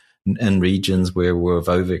of in regions where we've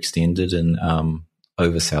overextended and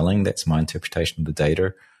overselling. That's my interpretation of the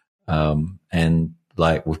data. And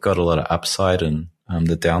like we've got a lot of upside, and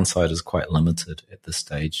the downside is quite limited at this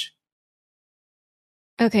stage.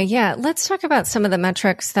 Okay, yeah. Let's talk about some of the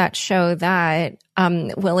metrics that show that,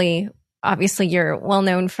 Willy, obviously you're well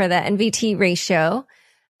known for the NVT ratio.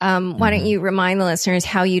 Why don't you remind the listeners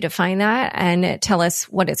how you define that and tell us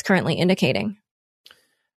what it's currently indicating?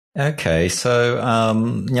 Okay, so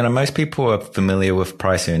most people are familiar with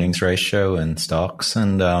price earnings ratio in stocks,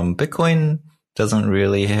 and Bitcoin doesn't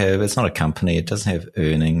really have. It's not a company. It doesn't have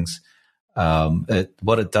earnings.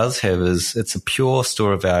 What it does have is it's a pure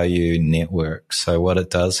store of value network. So what it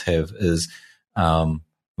does have is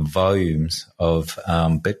volumes of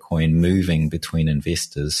Bitcoin moving between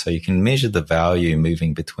investors. So you can measure the value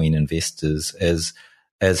moving between investors as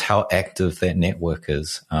how active that network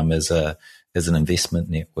is as an investment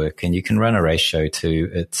network, and you can run a ratio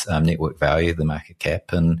to its network value, the market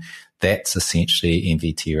cap, and that's essentially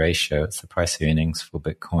NVT ratio. It's the price earnings for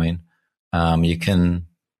Bitcoin. You can,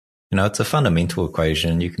 it's a fundamental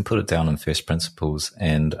equation. You can put it down in first principles,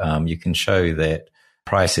 and you can show that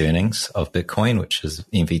price earnings of Bitcoin, which is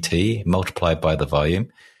NVT, multiplied by the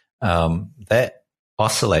volume, that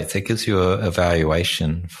oscillates. It gives you a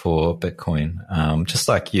valuation for Bitcoin. Just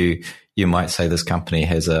like you might say this company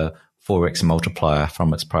has a 4x multiplier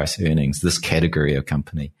from its price earnings, this category of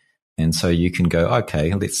company. And so you can go,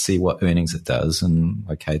 okay, let's see what earnings it does. And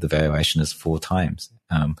okay, the valuation is 4 times.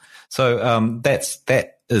 That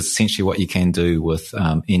is essentially what you can do with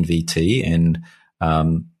NVT. And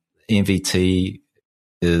NVT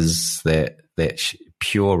is that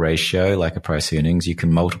pure ratio, like a price earnings. You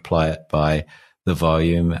can multiply it by the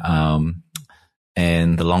volume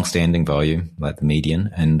and the long-standing volume, like the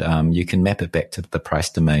median, and you can map it back to the price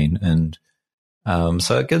domain. And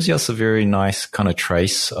so it gives us a very nice kind of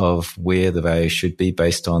trace of where the value should be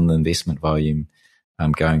based on the investment volume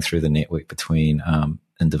going through the network between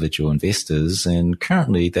individual investors. And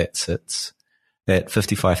currently that sits at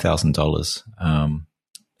 $55,000,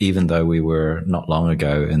 even though we were not long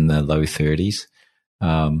ago in the low 30s.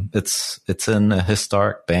 It's in a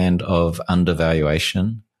historic band of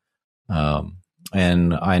undervaluation.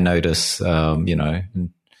 And I notice,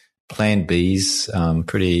 Plan B's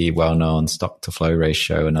pretty well known stock to flow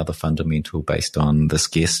ratio, another fundamental based on the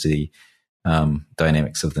scarcity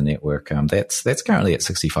dynamics of the network. That's currently at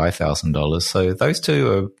 $65,000. So those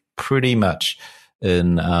two are pretty much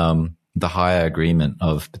in the higher agreement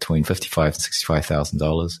of between $55,000 and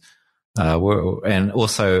 $65,000. And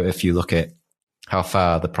also, if you look at how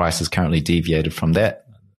far the price is currently deviated from that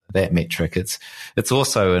metric, it's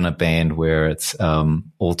also in a band where it's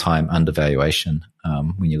all-time undervaluation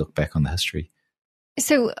when you look back on the history.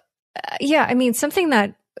 So, something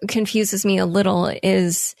that confuses me a little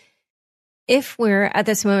is if we're at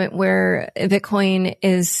this moment where Bitcoin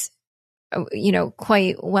is,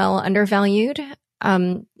 quite well undervalued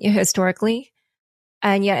historically,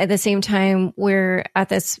 and yet at the same time we're at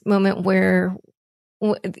this moment where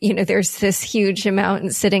there's this huge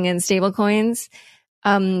amount sitting in stablecoins.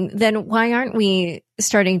 Then why aren't we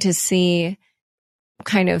starting to see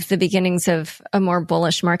kind of the beginnings of a more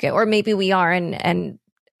bullish market? Or maybe we are, and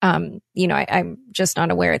I'm just not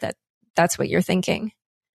aware that that's what you're thinking.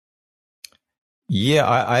 Yeah,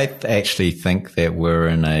 I actually think that we're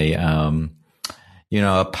in a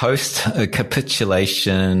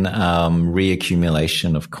post-capitulation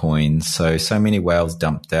reaccumulation of coins. So many whales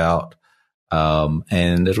dumped out,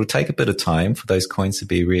 and it'll take a bit of time for those coins to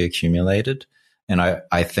be reaccumulated. And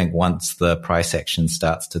I think once the price action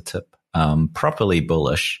starts to tip properly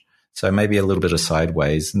bullish, so maybe a little bit of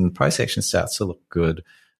sideways, and the price action starts to look good,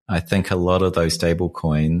 I think a lot of those stable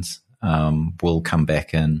coins will come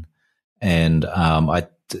back in. And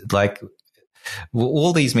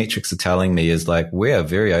all these metrics are telling me is like we are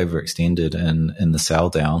very overextended in the sell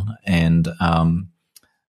down. And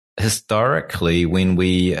historically, when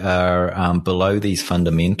we are below these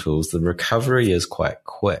fundamentals, the recovery is quite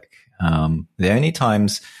quick. The only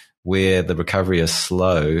times where the recovery is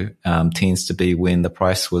slow tends to be when the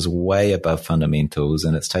price was way above fundamentals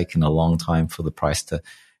and it's taken a long time for the price to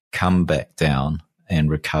come back down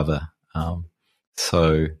and recover.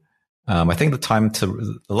 I think a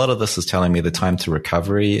lot of this is telling me the time to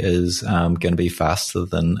recovery is going to be faster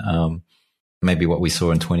than maybe what we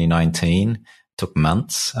saw in 2019. It took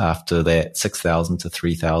months after that 6,000 to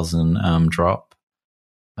 3,000 drop.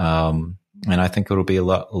 And I think it'll be a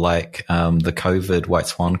lot like the COVID white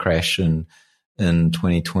swan crash in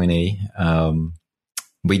 2020.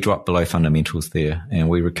 We dropped below fundamentals there, and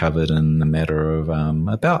we recovered in a matter of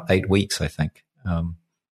about 8 weeks, I think.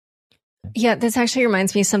 Yeah, this actually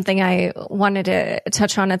reminds me of something I wanted to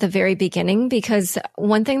touch on at the very beginning, because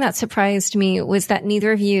one thing that surprised me was that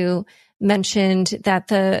neither of you mentioned that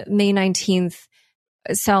the May 19th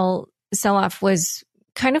sell-off was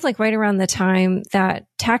kind of like right around the time that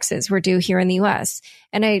taxes were due here in the US.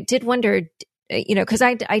 And I did wonder, because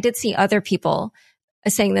I did see other people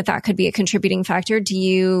saying that that could be a contributing factor. Do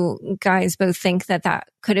you guys both think that that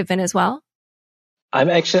could have been as well? I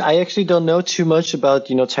actually don't know too much about,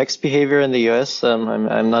 tax behavior in the US.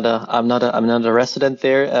 I'm not a resident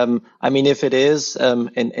there. I mean, if it is,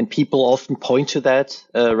 and people often point to that,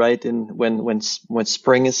 right, when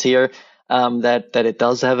spring is here, that it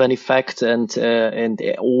does have an effect, and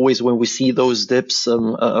always when we see those dips,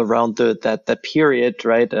 around that period,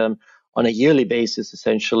 right, on a yearly basis,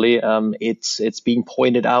 essentially, it's being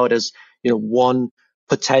pointed out as, one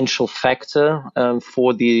potential factor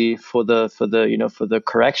for the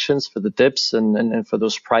corrections, for the dips, and for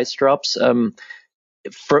those price drops. From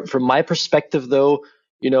my perspective, though,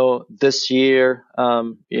 this year,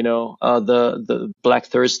 the Black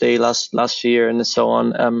Thursday last year and so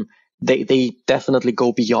on, they definitely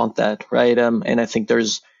go beyond that, right? And I think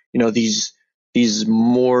there's these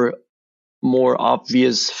more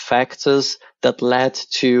obvious factors that led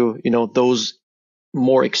to those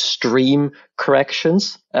more extreme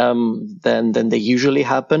corrections than they usually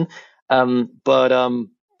happen. But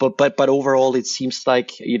overall, it seems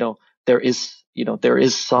like there is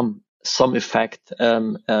some effect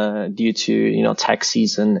due to tax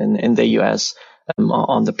season in the US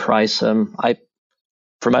on the price.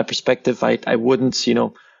 From my perspective, I wouldn't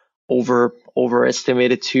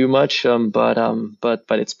overestimate it too much, but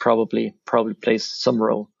it's probably plays some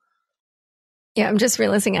role. Yeah, I'm just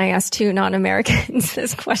realizing I asked 2 non-Americans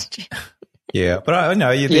this question. Yeah, but I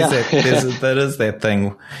know that is that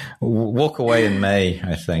thing. Walk away in May,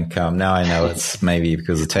 I think. Now I know it's maybe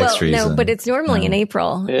because of tax reason. No, but it's normally in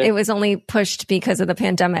April. Yeah. It was only pushed because of the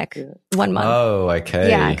pandemic. 1 month. Oh, okay.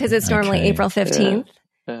 Yeah, because it's normally April 15th.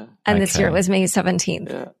 Yeah. And this year it was May 17th.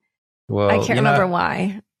 Yeah. Well, I can't remember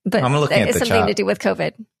why, but I'm looking at it's something to do with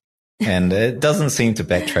COVID. And it doesn't seem to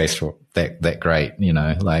backtrace that great,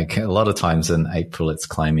 like a lot of times in April, it's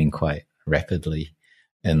climbing quite rapidly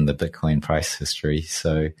in the Bitcoin price history.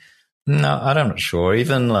 So no, I'm not sure.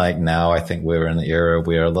 Even like now, I think we're in an era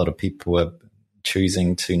where a lot of people are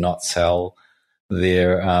choosing to not sell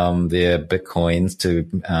their Bitcoins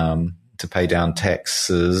to pay down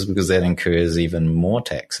taxes because that incurs even more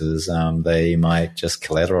taxes. They might just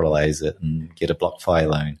collateralize it and get a BlockFi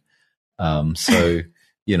loan. So,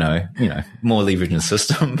 more leverage in the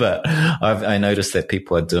system, but I noticed that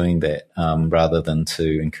people are doing that rather than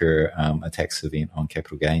to incur a tax event on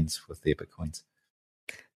capital gains with their Bitcoins.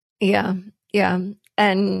 Yeah.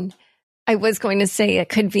 And I was going to say it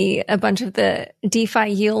could be a bunch of the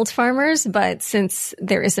DeFi yield farmers, but since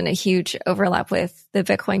there isn't a huge overlap with the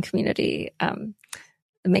Bitcoin community, it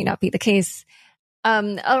may not be the case.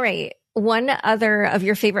 All right. One other of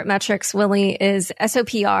your favorite metrics, Willy, is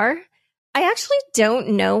SOPR. I actually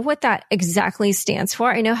don't know what that exactly stands for.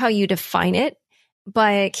 I know how you define it,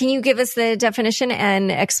 but can you give us the definition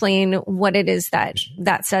and explain what it is that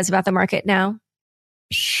says about the market now?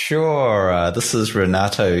 Sure. This is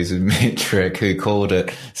Renato's metric, who called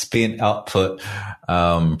it spent output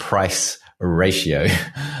price ratio.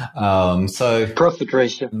 So profit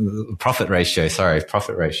ratio. Profit ratio. So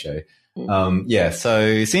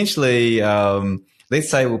essentially, let's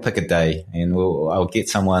say we'll pick a day and I'll get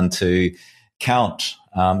someone to count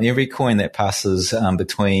every coin that passes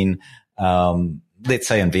between, let's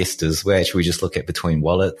say, investors. We just look at between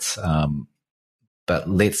wallets. But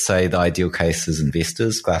let's say the ideal case is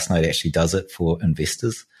investors. Glassnode actually does it for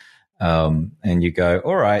investors. And you go,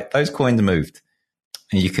 all right, those coins moved.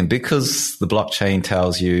 And you can, because the blockchain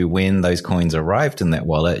tells you when those coins arrived in that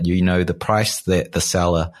wallet, the price that the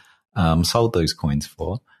seller sold those coins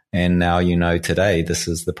for. And now today this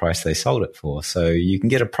is the price they sold it for. So you can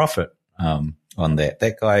get a profit on that.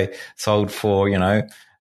 That guy sold for,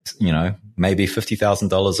 maybe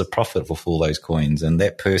 $50,000 of profit with all those coins. And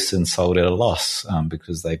that person sold at a loss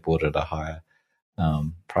because they bought at a higher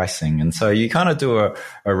pricing. And so you kind of do a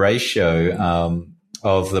ratio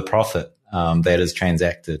of the profit that is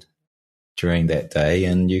transacted during that day.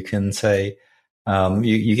 And you can say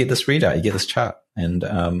you get this readout, you get this chart. And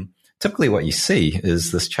typically what you see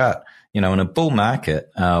is this chart, in a bull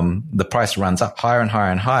market, the price runs up higher and higher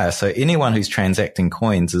and higher. So anyone who's transacting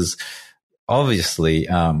coins is obviously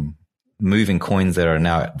moving coins that are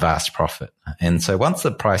now at vast profit. And so once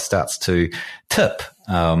the price starts to tip,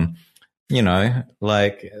 the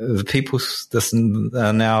people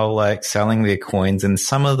are now selling their coins, and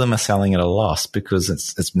some of them are selling at a loss because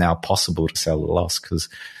it's now possible to sell at a loss because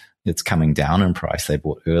it's coming down in price. They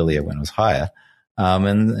bought earlier when it was higher.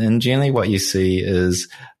 And generally what you see is,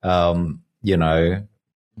 as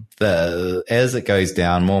it goes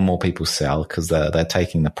down, more and more people sell because they're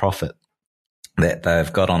taking the profit that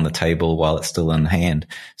they've got on the table while it's still in hand.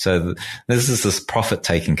 So this is this profit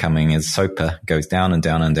taking coming as SOPR goes down and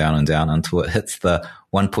down and down and down until it hits the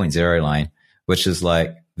 1.0 line, which is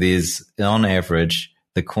like there's on average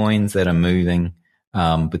the coins that are moving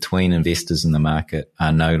between investors in the market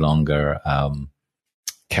are no longer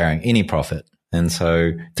carrying any profit. And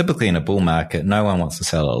so typically in a bull market, no one wants to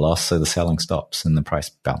sell at a loss, so the selling stops and the price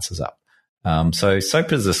bounces up. So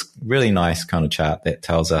SOPR is this really nice kind of chart that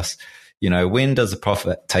tells us, when does the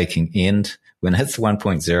profit taking end? When it hits the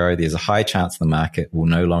 1.0, there's a high chance the market will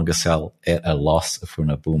no longer sell at a loss if we're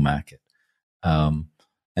in a bull market.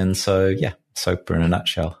 And so, yeah, SOPR in a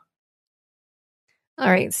nutshell. All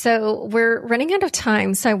right. So we're running out of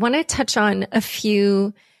time. So I want to touch on a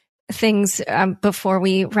few things before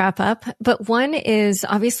we wrap up. But one is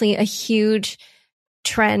obviously a huge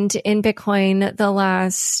trend in Bitcoin the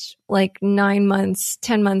last 9 months,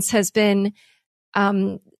 10 months has been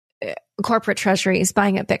corporate treasuries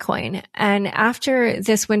buying up Bitcoin. And after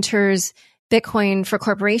this winter's Bitcoin for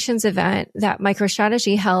Corporations event that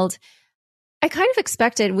MicroStrategy held, I kind of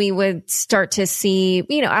expected we would start to see,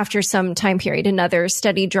 after some time period, another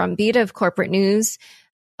steady drumbeat of corporate news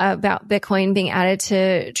about Bitcoin being added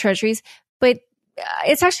to treasuries. But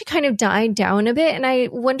it's actually kind of died down a bit. And I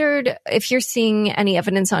wondered if you're seeing any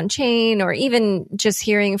evidence on chain or even just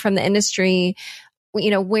hearing from the industry,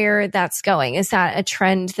 where that's going. Is that a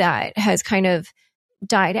trend that has kind of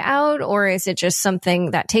died out, or is it just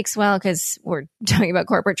something that takes a while because we're talking about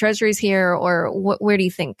corporate treasuries here, or where do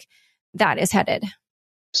you think that is headed?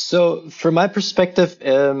 So from my perspective,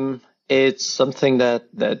 it's something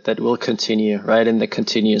that will continue, right? And that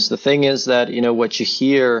continues. The thing is that, what you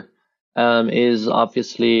hear is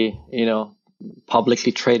obviously,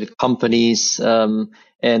 publicly traded companies,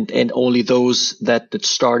 and only those that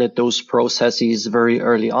started those processes very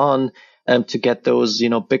early on, to get those,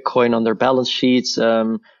 Bitcoin on their balance sheets.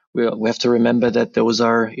 We have to remember that those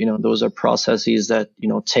are processes that,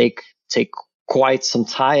 take quite some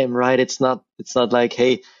time, right? It's not like,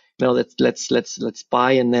 hey, let's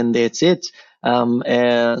buy and then that's it.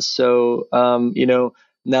 And so,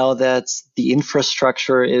 now that the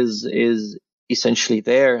infrastructure is essentially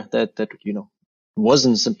there, that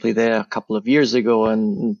wasn't simply there a couple of years ago,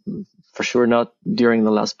 and for sure not during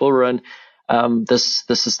the last bull run. This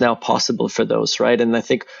is now possible for those, right? And I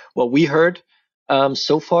think what we heard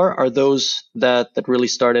so far are those that really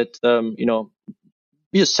started,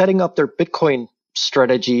 setting up their Bitcoin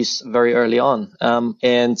strategies very early on.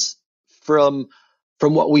 And from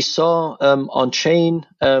what we saw on chain,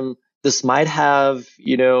 this might have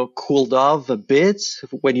cooled off a bit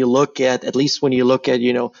when you look at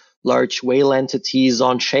large whale entities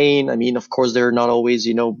on chain. I mean, of course, they're not always,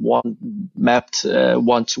 mapped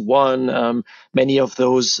one to one. Many of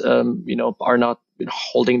those, are not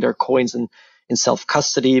holding their coins in self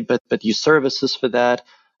custody, but use services for that.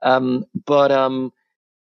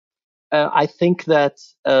 I think that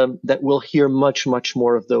we'll hear much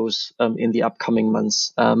more of those in the upcoming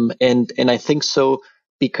months. And I think so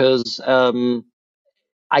because I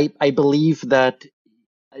believe that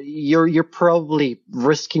you're probably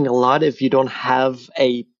risking a lot if you don't have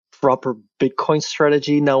a proper Bitcoin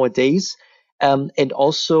strategy nowadays. And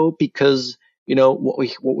also because,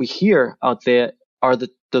 what we hear out there are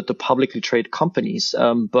the publicly traded companies.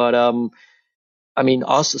 But I mean,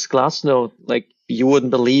 us as Glassnode, you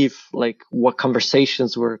wouldn't believe what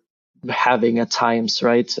conversations we're having at times,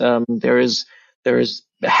 right? There is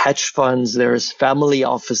hedge funds, there is family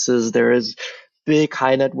offices, there is big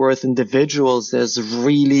high net worth individuals. There's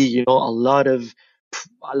really, a lot of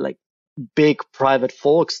big private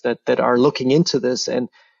folks that are looking into this. And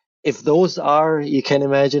if those are, you can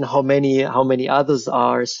imagine how many others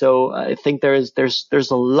are. So I think there's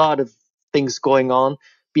a lot of things going on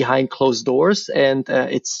behind closed doors. And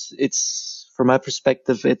it's from my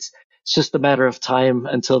perspective, it's just a matter of time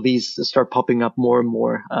until these start popping up more and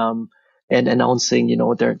more, and announcing,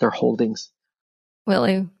 their holdings.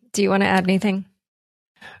 Willie, do you want to add anything?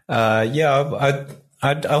 Yeah,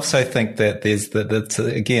 I'd also think that there's that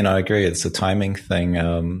again, I agree. It's a timing thing.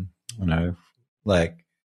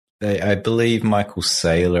 I believe Michael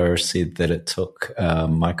Saylor said that it took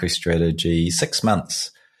MicroStrategy 6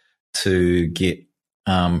 months to get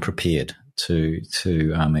prepared to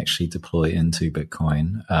actually deploy into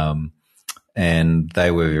Bitcoin. And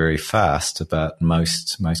they were very fast, but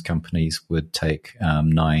most companies would take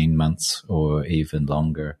 9 months or even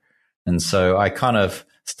longer. And so I kind of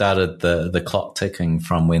started the clock ticking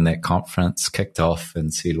from when that conference kicked off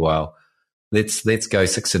and said, well, let's go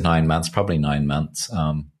 6 to 9 months, probably 9 months.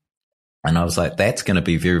 And I was like, that's going to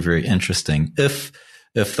be very, very interesting. If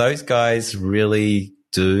those guys really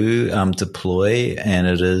do deploy, and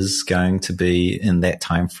it is going to be in that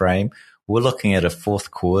time frame, we're looking at a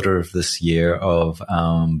fourth quarter of this year of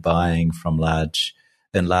buying from large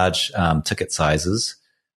ticket sizes,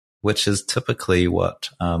 which is typically what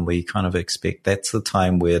we kind of expect. That's the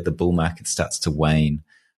time where the bull market starts to wane.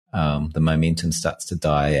 The momentum starts to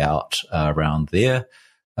die out around there.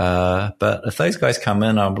 But if those guys come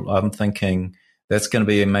in, I'm thinking that's going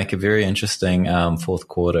to make a very interesting fourth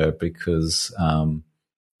quarter, because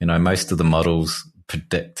most of the models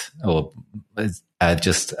predict or are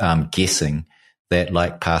just guessing that,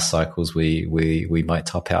 like past cycles, we might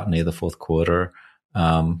top out near the fourth quarter.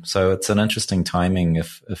 So it's an interesting timing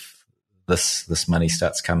if this money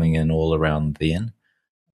starts coming in all around then.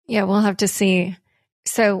 Yeah, we'll have to see.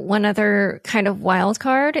 So one other kind of wild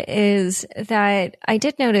card is that I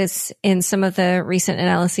did notice in some of the recent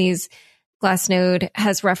analyses, Glassnode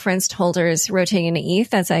has referenced holders rotating into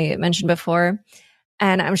ETH, as I mentioned before.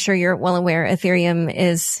 And I'm sure you're well aware Ethereum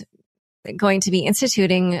is going to be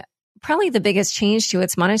instituting probably the biggest change to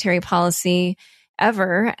its monetary policy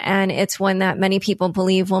ever. And it's one that many people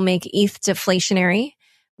believe will make ETH deflationary,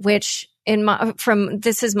 which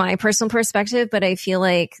this is my personal perspective, but I feel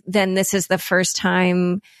like then this is the first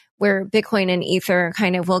time where Bitcoin and Ether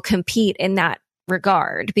kind of will compete in that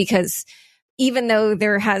regard, because even though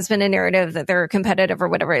there has been a narrative that they're competitive or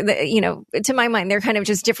whatever, to my mind, they're kind of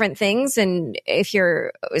just different things. And if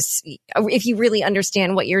you really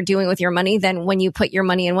understand what you're doing with your money, then when you put your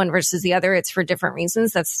money in one versus the other, it's for different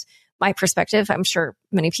reasons. That's my perspective. I'm sure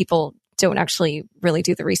many people don't actually really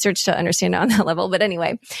do the research to understand it on that level. But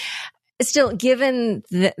anyway, still, given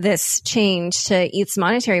this change to ETH's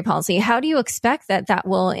monetary policy, how do you expect that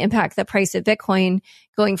will impact the price of Bitcoin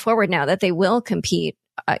going forward now that they will compete,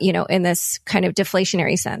 in this kind of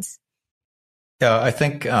deflationary sense? Yeah, I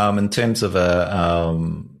think in terms of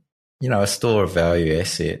a store of value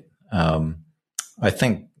asset, I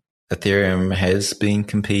think Ethereum has been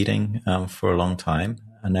competing for a long time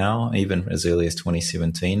now, even as early as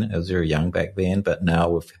 2017. It was very young back then, but now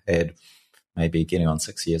we've had maybe getting on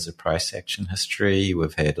 6 years of price action history.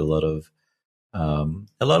 We've had a lot of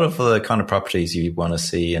the kind of properties you want to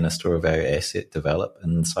see in a store of value asset develop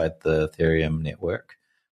inside the Ethereum network.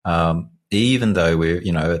 Even though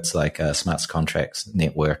it's like a smart contracts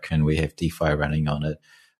network and we have DeFi running on it.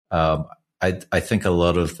 I think a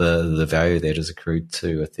lot of the value that is accrued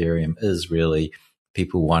to Ethereum is really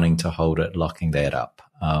people wanting to hold it, locking that up.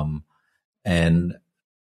 And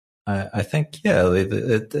I think,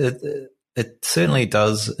 it certainly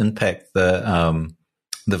does impact the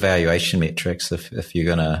valuation metrics if you're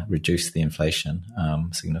going to reduce the inflation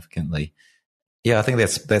significantly. Yeah, I think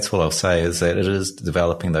that's what I'll say, is that it is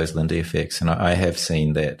developing those Lindy effects, and I have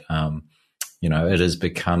seen that it is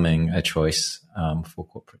becoming a choice for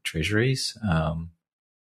corporate treasuries.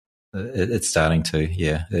 It's starting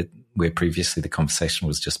to, where previously the conversation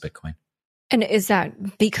was just Bitcoin. And is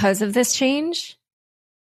that because of this change?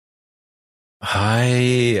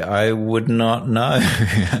 I would not know.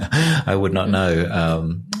 I would not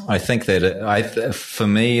know. I think that for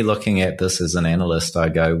me, looking at this as an analyst, I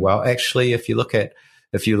go, well, actually, if you look at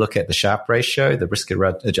the Sharpe ratio, the risk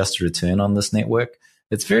adjusted return on this network,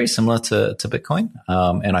 it's very similar to Bitcoin.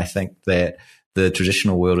 And I think that the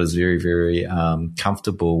traditional world is very, very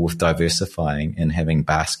comfortable with diversifying and having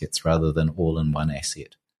baskets rather than all in one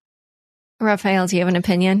asset. Raphael, do you have an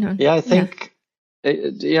opinion? Yeah, I think.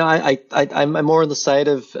 I'm more on the side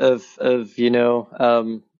of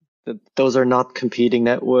that those are not competing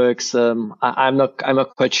networks. I'm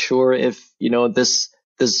not quite sure if this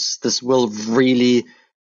will really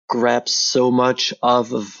grab so much of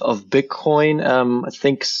Bitcoin. I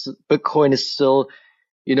think Bitcoin is still,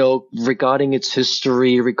 regarding its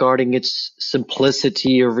history, regarding its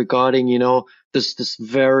simplicity, or regarding this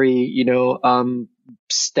very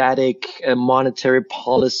static monetary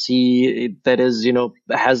policy that is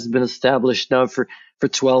has been established now for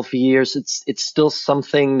 12 years. It's still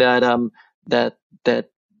something that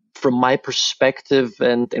from my perspective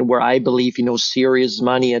and where I believe serious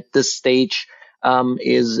money at this stage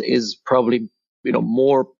is probably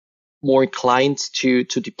more inclined to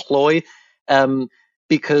deploy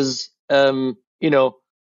because Ethereum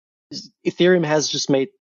has just made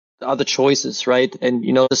other choices, right? And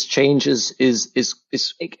this change is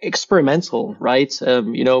experimental, right? I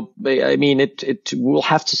mean, it we'll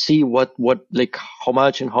have to see what like how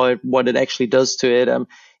much and what it actually does to it.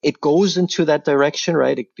 It goes into that direction,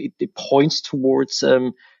 right? It points towards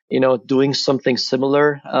doing something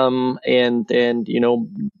similar, and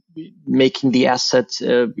making the asset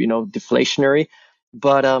deflationary,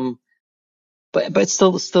 but but it's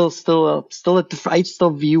still a I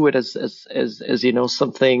still view it as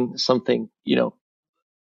something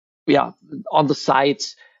yeah, on the side,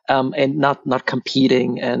 and not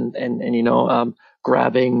competing and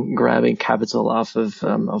grabbing capital off of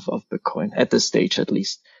Bitcoin at this stage, at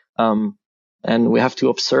least. And we have to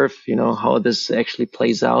observe, how this actually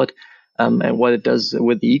plays out, and what it does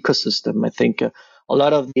with the ecosystem. I think a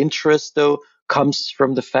lot of the interest, though, comes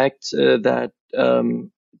from the fact that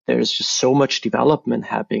there's just so much development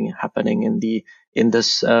happening in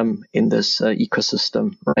this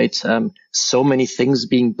ecosystem, right? So many things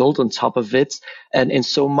being built on top of it, and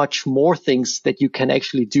so much more things that you can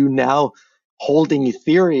actually do now holding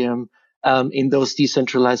Ethereum in those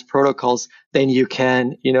decentralized protocols than you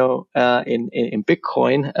can, in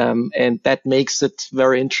Bitcoin. And that makes it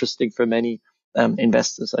very interesting for many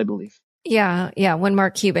investors, I believe. Yeah. When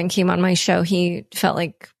Mark Cuban came on my show, he felt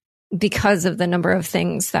like because of the number of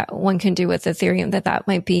things that one can do with Ethereum, that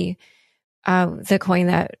might be the coin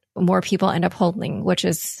that more people end up holding, which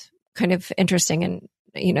is kind of interesting. And,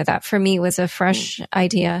 that for me was a fresh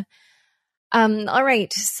idea. All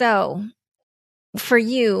right. So for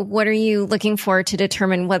you, what are you looking for to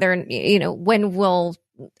determine whether, when we'll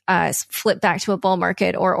flip back to a bull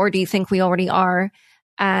market, or do you think we already are?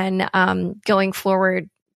 And going forward,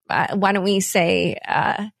 why don't we say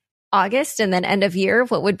August and then end of year?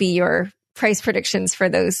 What would be your price predictions for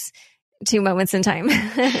those two moments in time?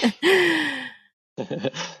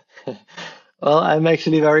 Well, I'm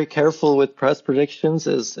actually very careful with price predictions,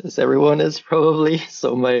 as everyone is probably.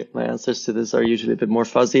 So my answers to this are usually a bit more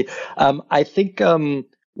fuzzy. I think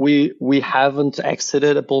we haven't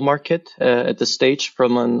exited a bull market at this stage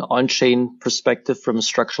from an on-chain perspective, from a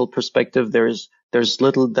structural perspective. There's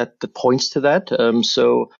little that points to that.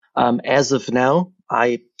 So as of now,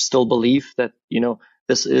 I still believe that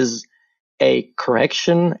this is a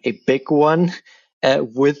correction, a big one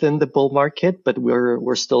within the bull market, but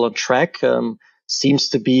we're still on track. Seems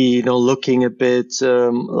to be looking a bit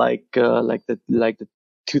like the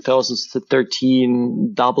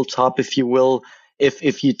 2013 double top, if you will.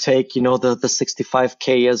 If you take the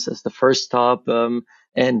 65K as the first top, and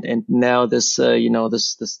now this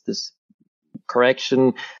this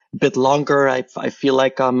correction a bit longer. I feel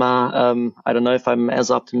like I don't know if I'm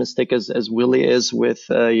as optimistic as Willy is with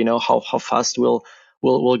how fast we'll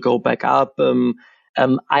go back up.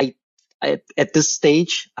 At this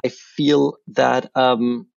stage, I feel that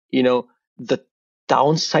the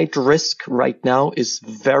downside risk right now is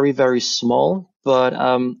very, very small, but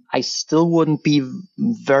I still wouldn't be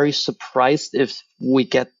very surprised if we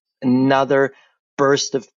get another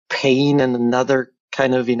burst of pain and another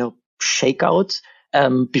kind of shakeout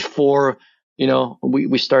before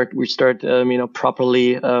we start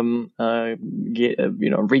properly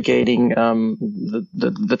regaining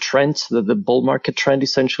the trend, the bull market trend,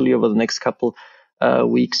 essentially over the next couple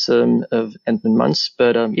weeks and months.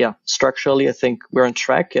 But structurally, I think we're on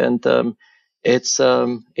track, and it's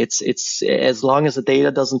as long as the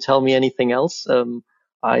data doesn't tell me anything else,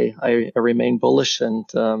 I remain bullish, and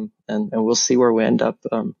we'll see where we end up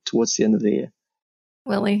towards the end of the year.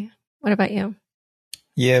 Willy, what about you?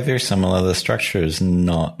 Yeah, very similar. The structure is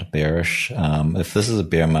not bearish. If this is a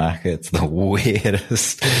bear market, it's the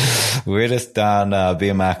weirdest darn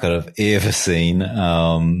bear market I've ever seen.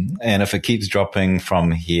 And if it keeps dropping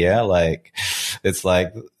from here, it's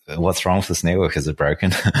like, what's wrong with this network? Is it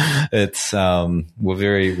broken? It's we're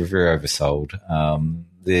very oversold.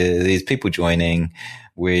 There's people joining.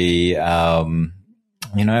 We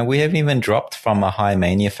we haven't even dropped from a high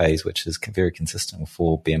mania phase, which is very consistent with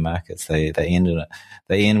all bear markets. They end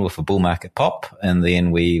with a bull market pop, and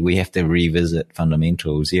then we have to revisit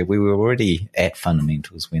fundamentals. Yeah, we were already at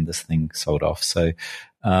fundamentals when this thing sold off. So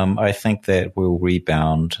I think that we'll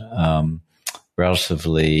rebound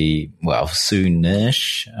relatively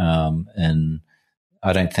soonish, and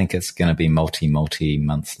I don't think it's going to be multi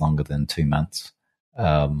months longer than 2 months.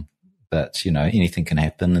 But anything can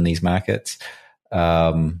happen in these markets.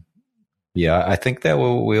 I think that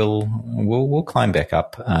we'll climb back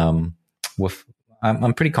up.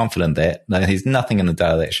 I'm pretty confident that there's nothing in the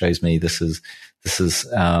data that shows me this is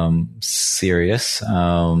serious.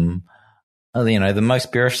 The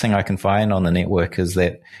most bearish thing I can find on the network is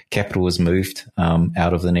that capital was moved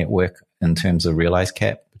out of the network in terms of realized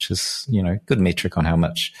cap, which is good metric on how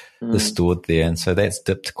much is stored there, and so that's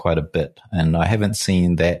dipped quite a bit, and I haven't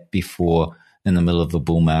seen that before in the middle of the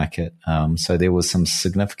bull market. So there was some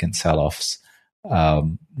significant sell-offs.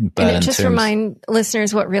 And just remind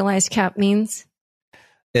listeners what realized cap means.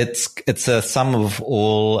 It's a sum of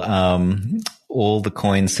all the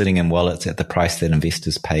coins sitting in wallets at the price that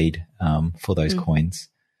investors paid for those coins.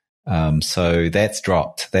 So that's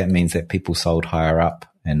dropped. That means that people sold higher up,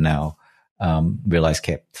 and now realized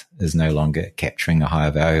capped is no longer capturing a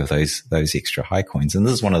higher value of those extra high coins. And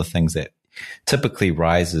this is one of the things that typically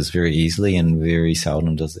rises very easily and very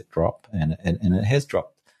seldom does it drop. And it has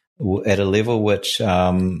dropped at a level which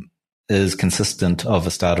is consistent of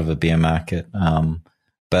a start of a bear market.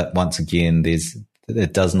 But once again,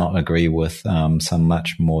 it does not agree with some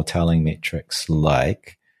much more telling metrics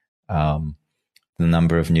like the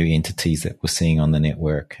number of new entities that we're seeing on the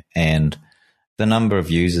network and the number of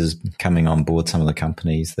users coming on board some of the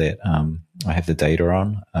companies that I have the data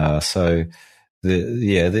on. So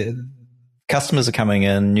the customers are coming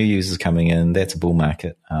in, new users coming in. That's a bull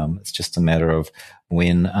market. It's just a matter of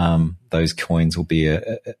when those coins will be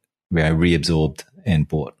reabsorbed and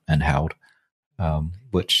bought and held.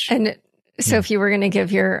 So if you were going to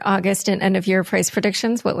give your August and end of year price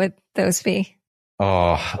predictions, what would those be?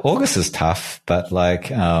 Oh, August is tough, but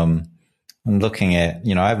I'm looking at,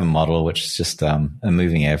 I have a model which is just a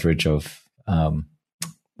moving average of,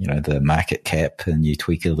 the market cap, and you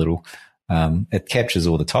tweak it a little. It captures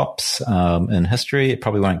all the tops in history. It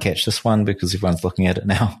probably won't catch this one because everyone's looking at it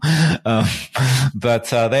now. But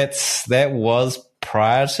that was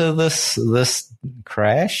prior to this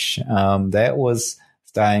crash. That was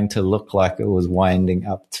starting to look like it was winding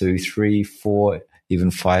up to $300,000, $400,000, even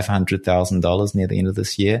 $500,000 near the end of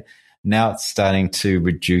this year. Now it's starting to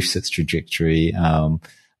reduce its trajectory.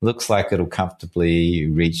 Looks like it'll comfortably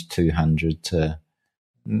reach 200 to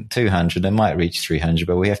 200. It might reach 300,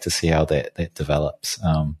 but we have to see how that develops.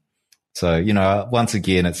 So, once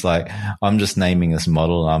again, it's like I'm just naming this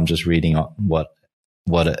model. I'm just reading what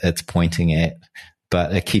it's pointing at,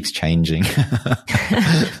 but it keeps changing.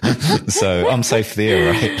 So I'm safe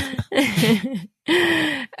there, right?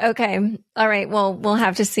 Okay. All right. Well, we'll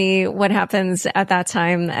have to see what happens at that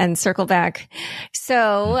time and circle back.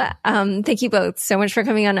 So, thank you both so much for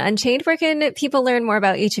coming on Unchained. Where can people learn more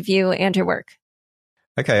about each of you and your work?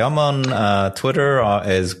 Okay, I'm on Twitter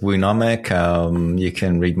as Woonomic. You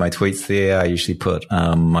can read my tweets there. I usually put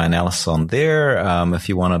my analysis on there. If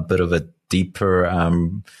you want a bit of a deeper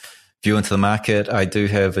view into the market, I do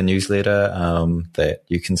have a newsletter that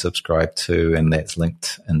you can subscribe to, and that's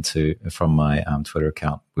linked from my Twitter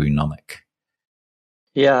account, Woonomic.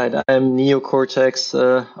 Yeah, I'm Neocortex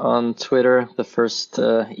on Twitter. The first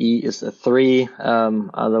E is a 3.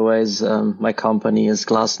 Otherwise, my company is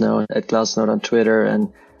Glassnode at Glassnode on Twitter,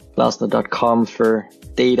 and glassnode.com for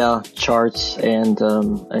data, charts, and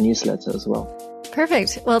a newsletter as well.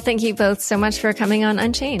 Perfect. Well, thank you both so much for coming on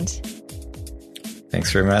Unchained.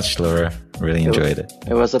 Thanks very much, Laura. Really enjoyed it.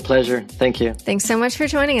 It was a pleasure. Thank you. Thanks so much for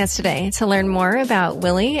joining us today. To learn more about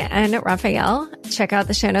Willy and Raphael, check out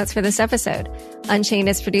the show notes for this episode. Unchained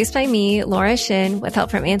is produced by me, Laura Shin, with help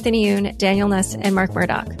from Anthony Yoon, Daniel Nuss, and Mark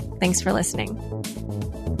Murdoch. Thanks for listening.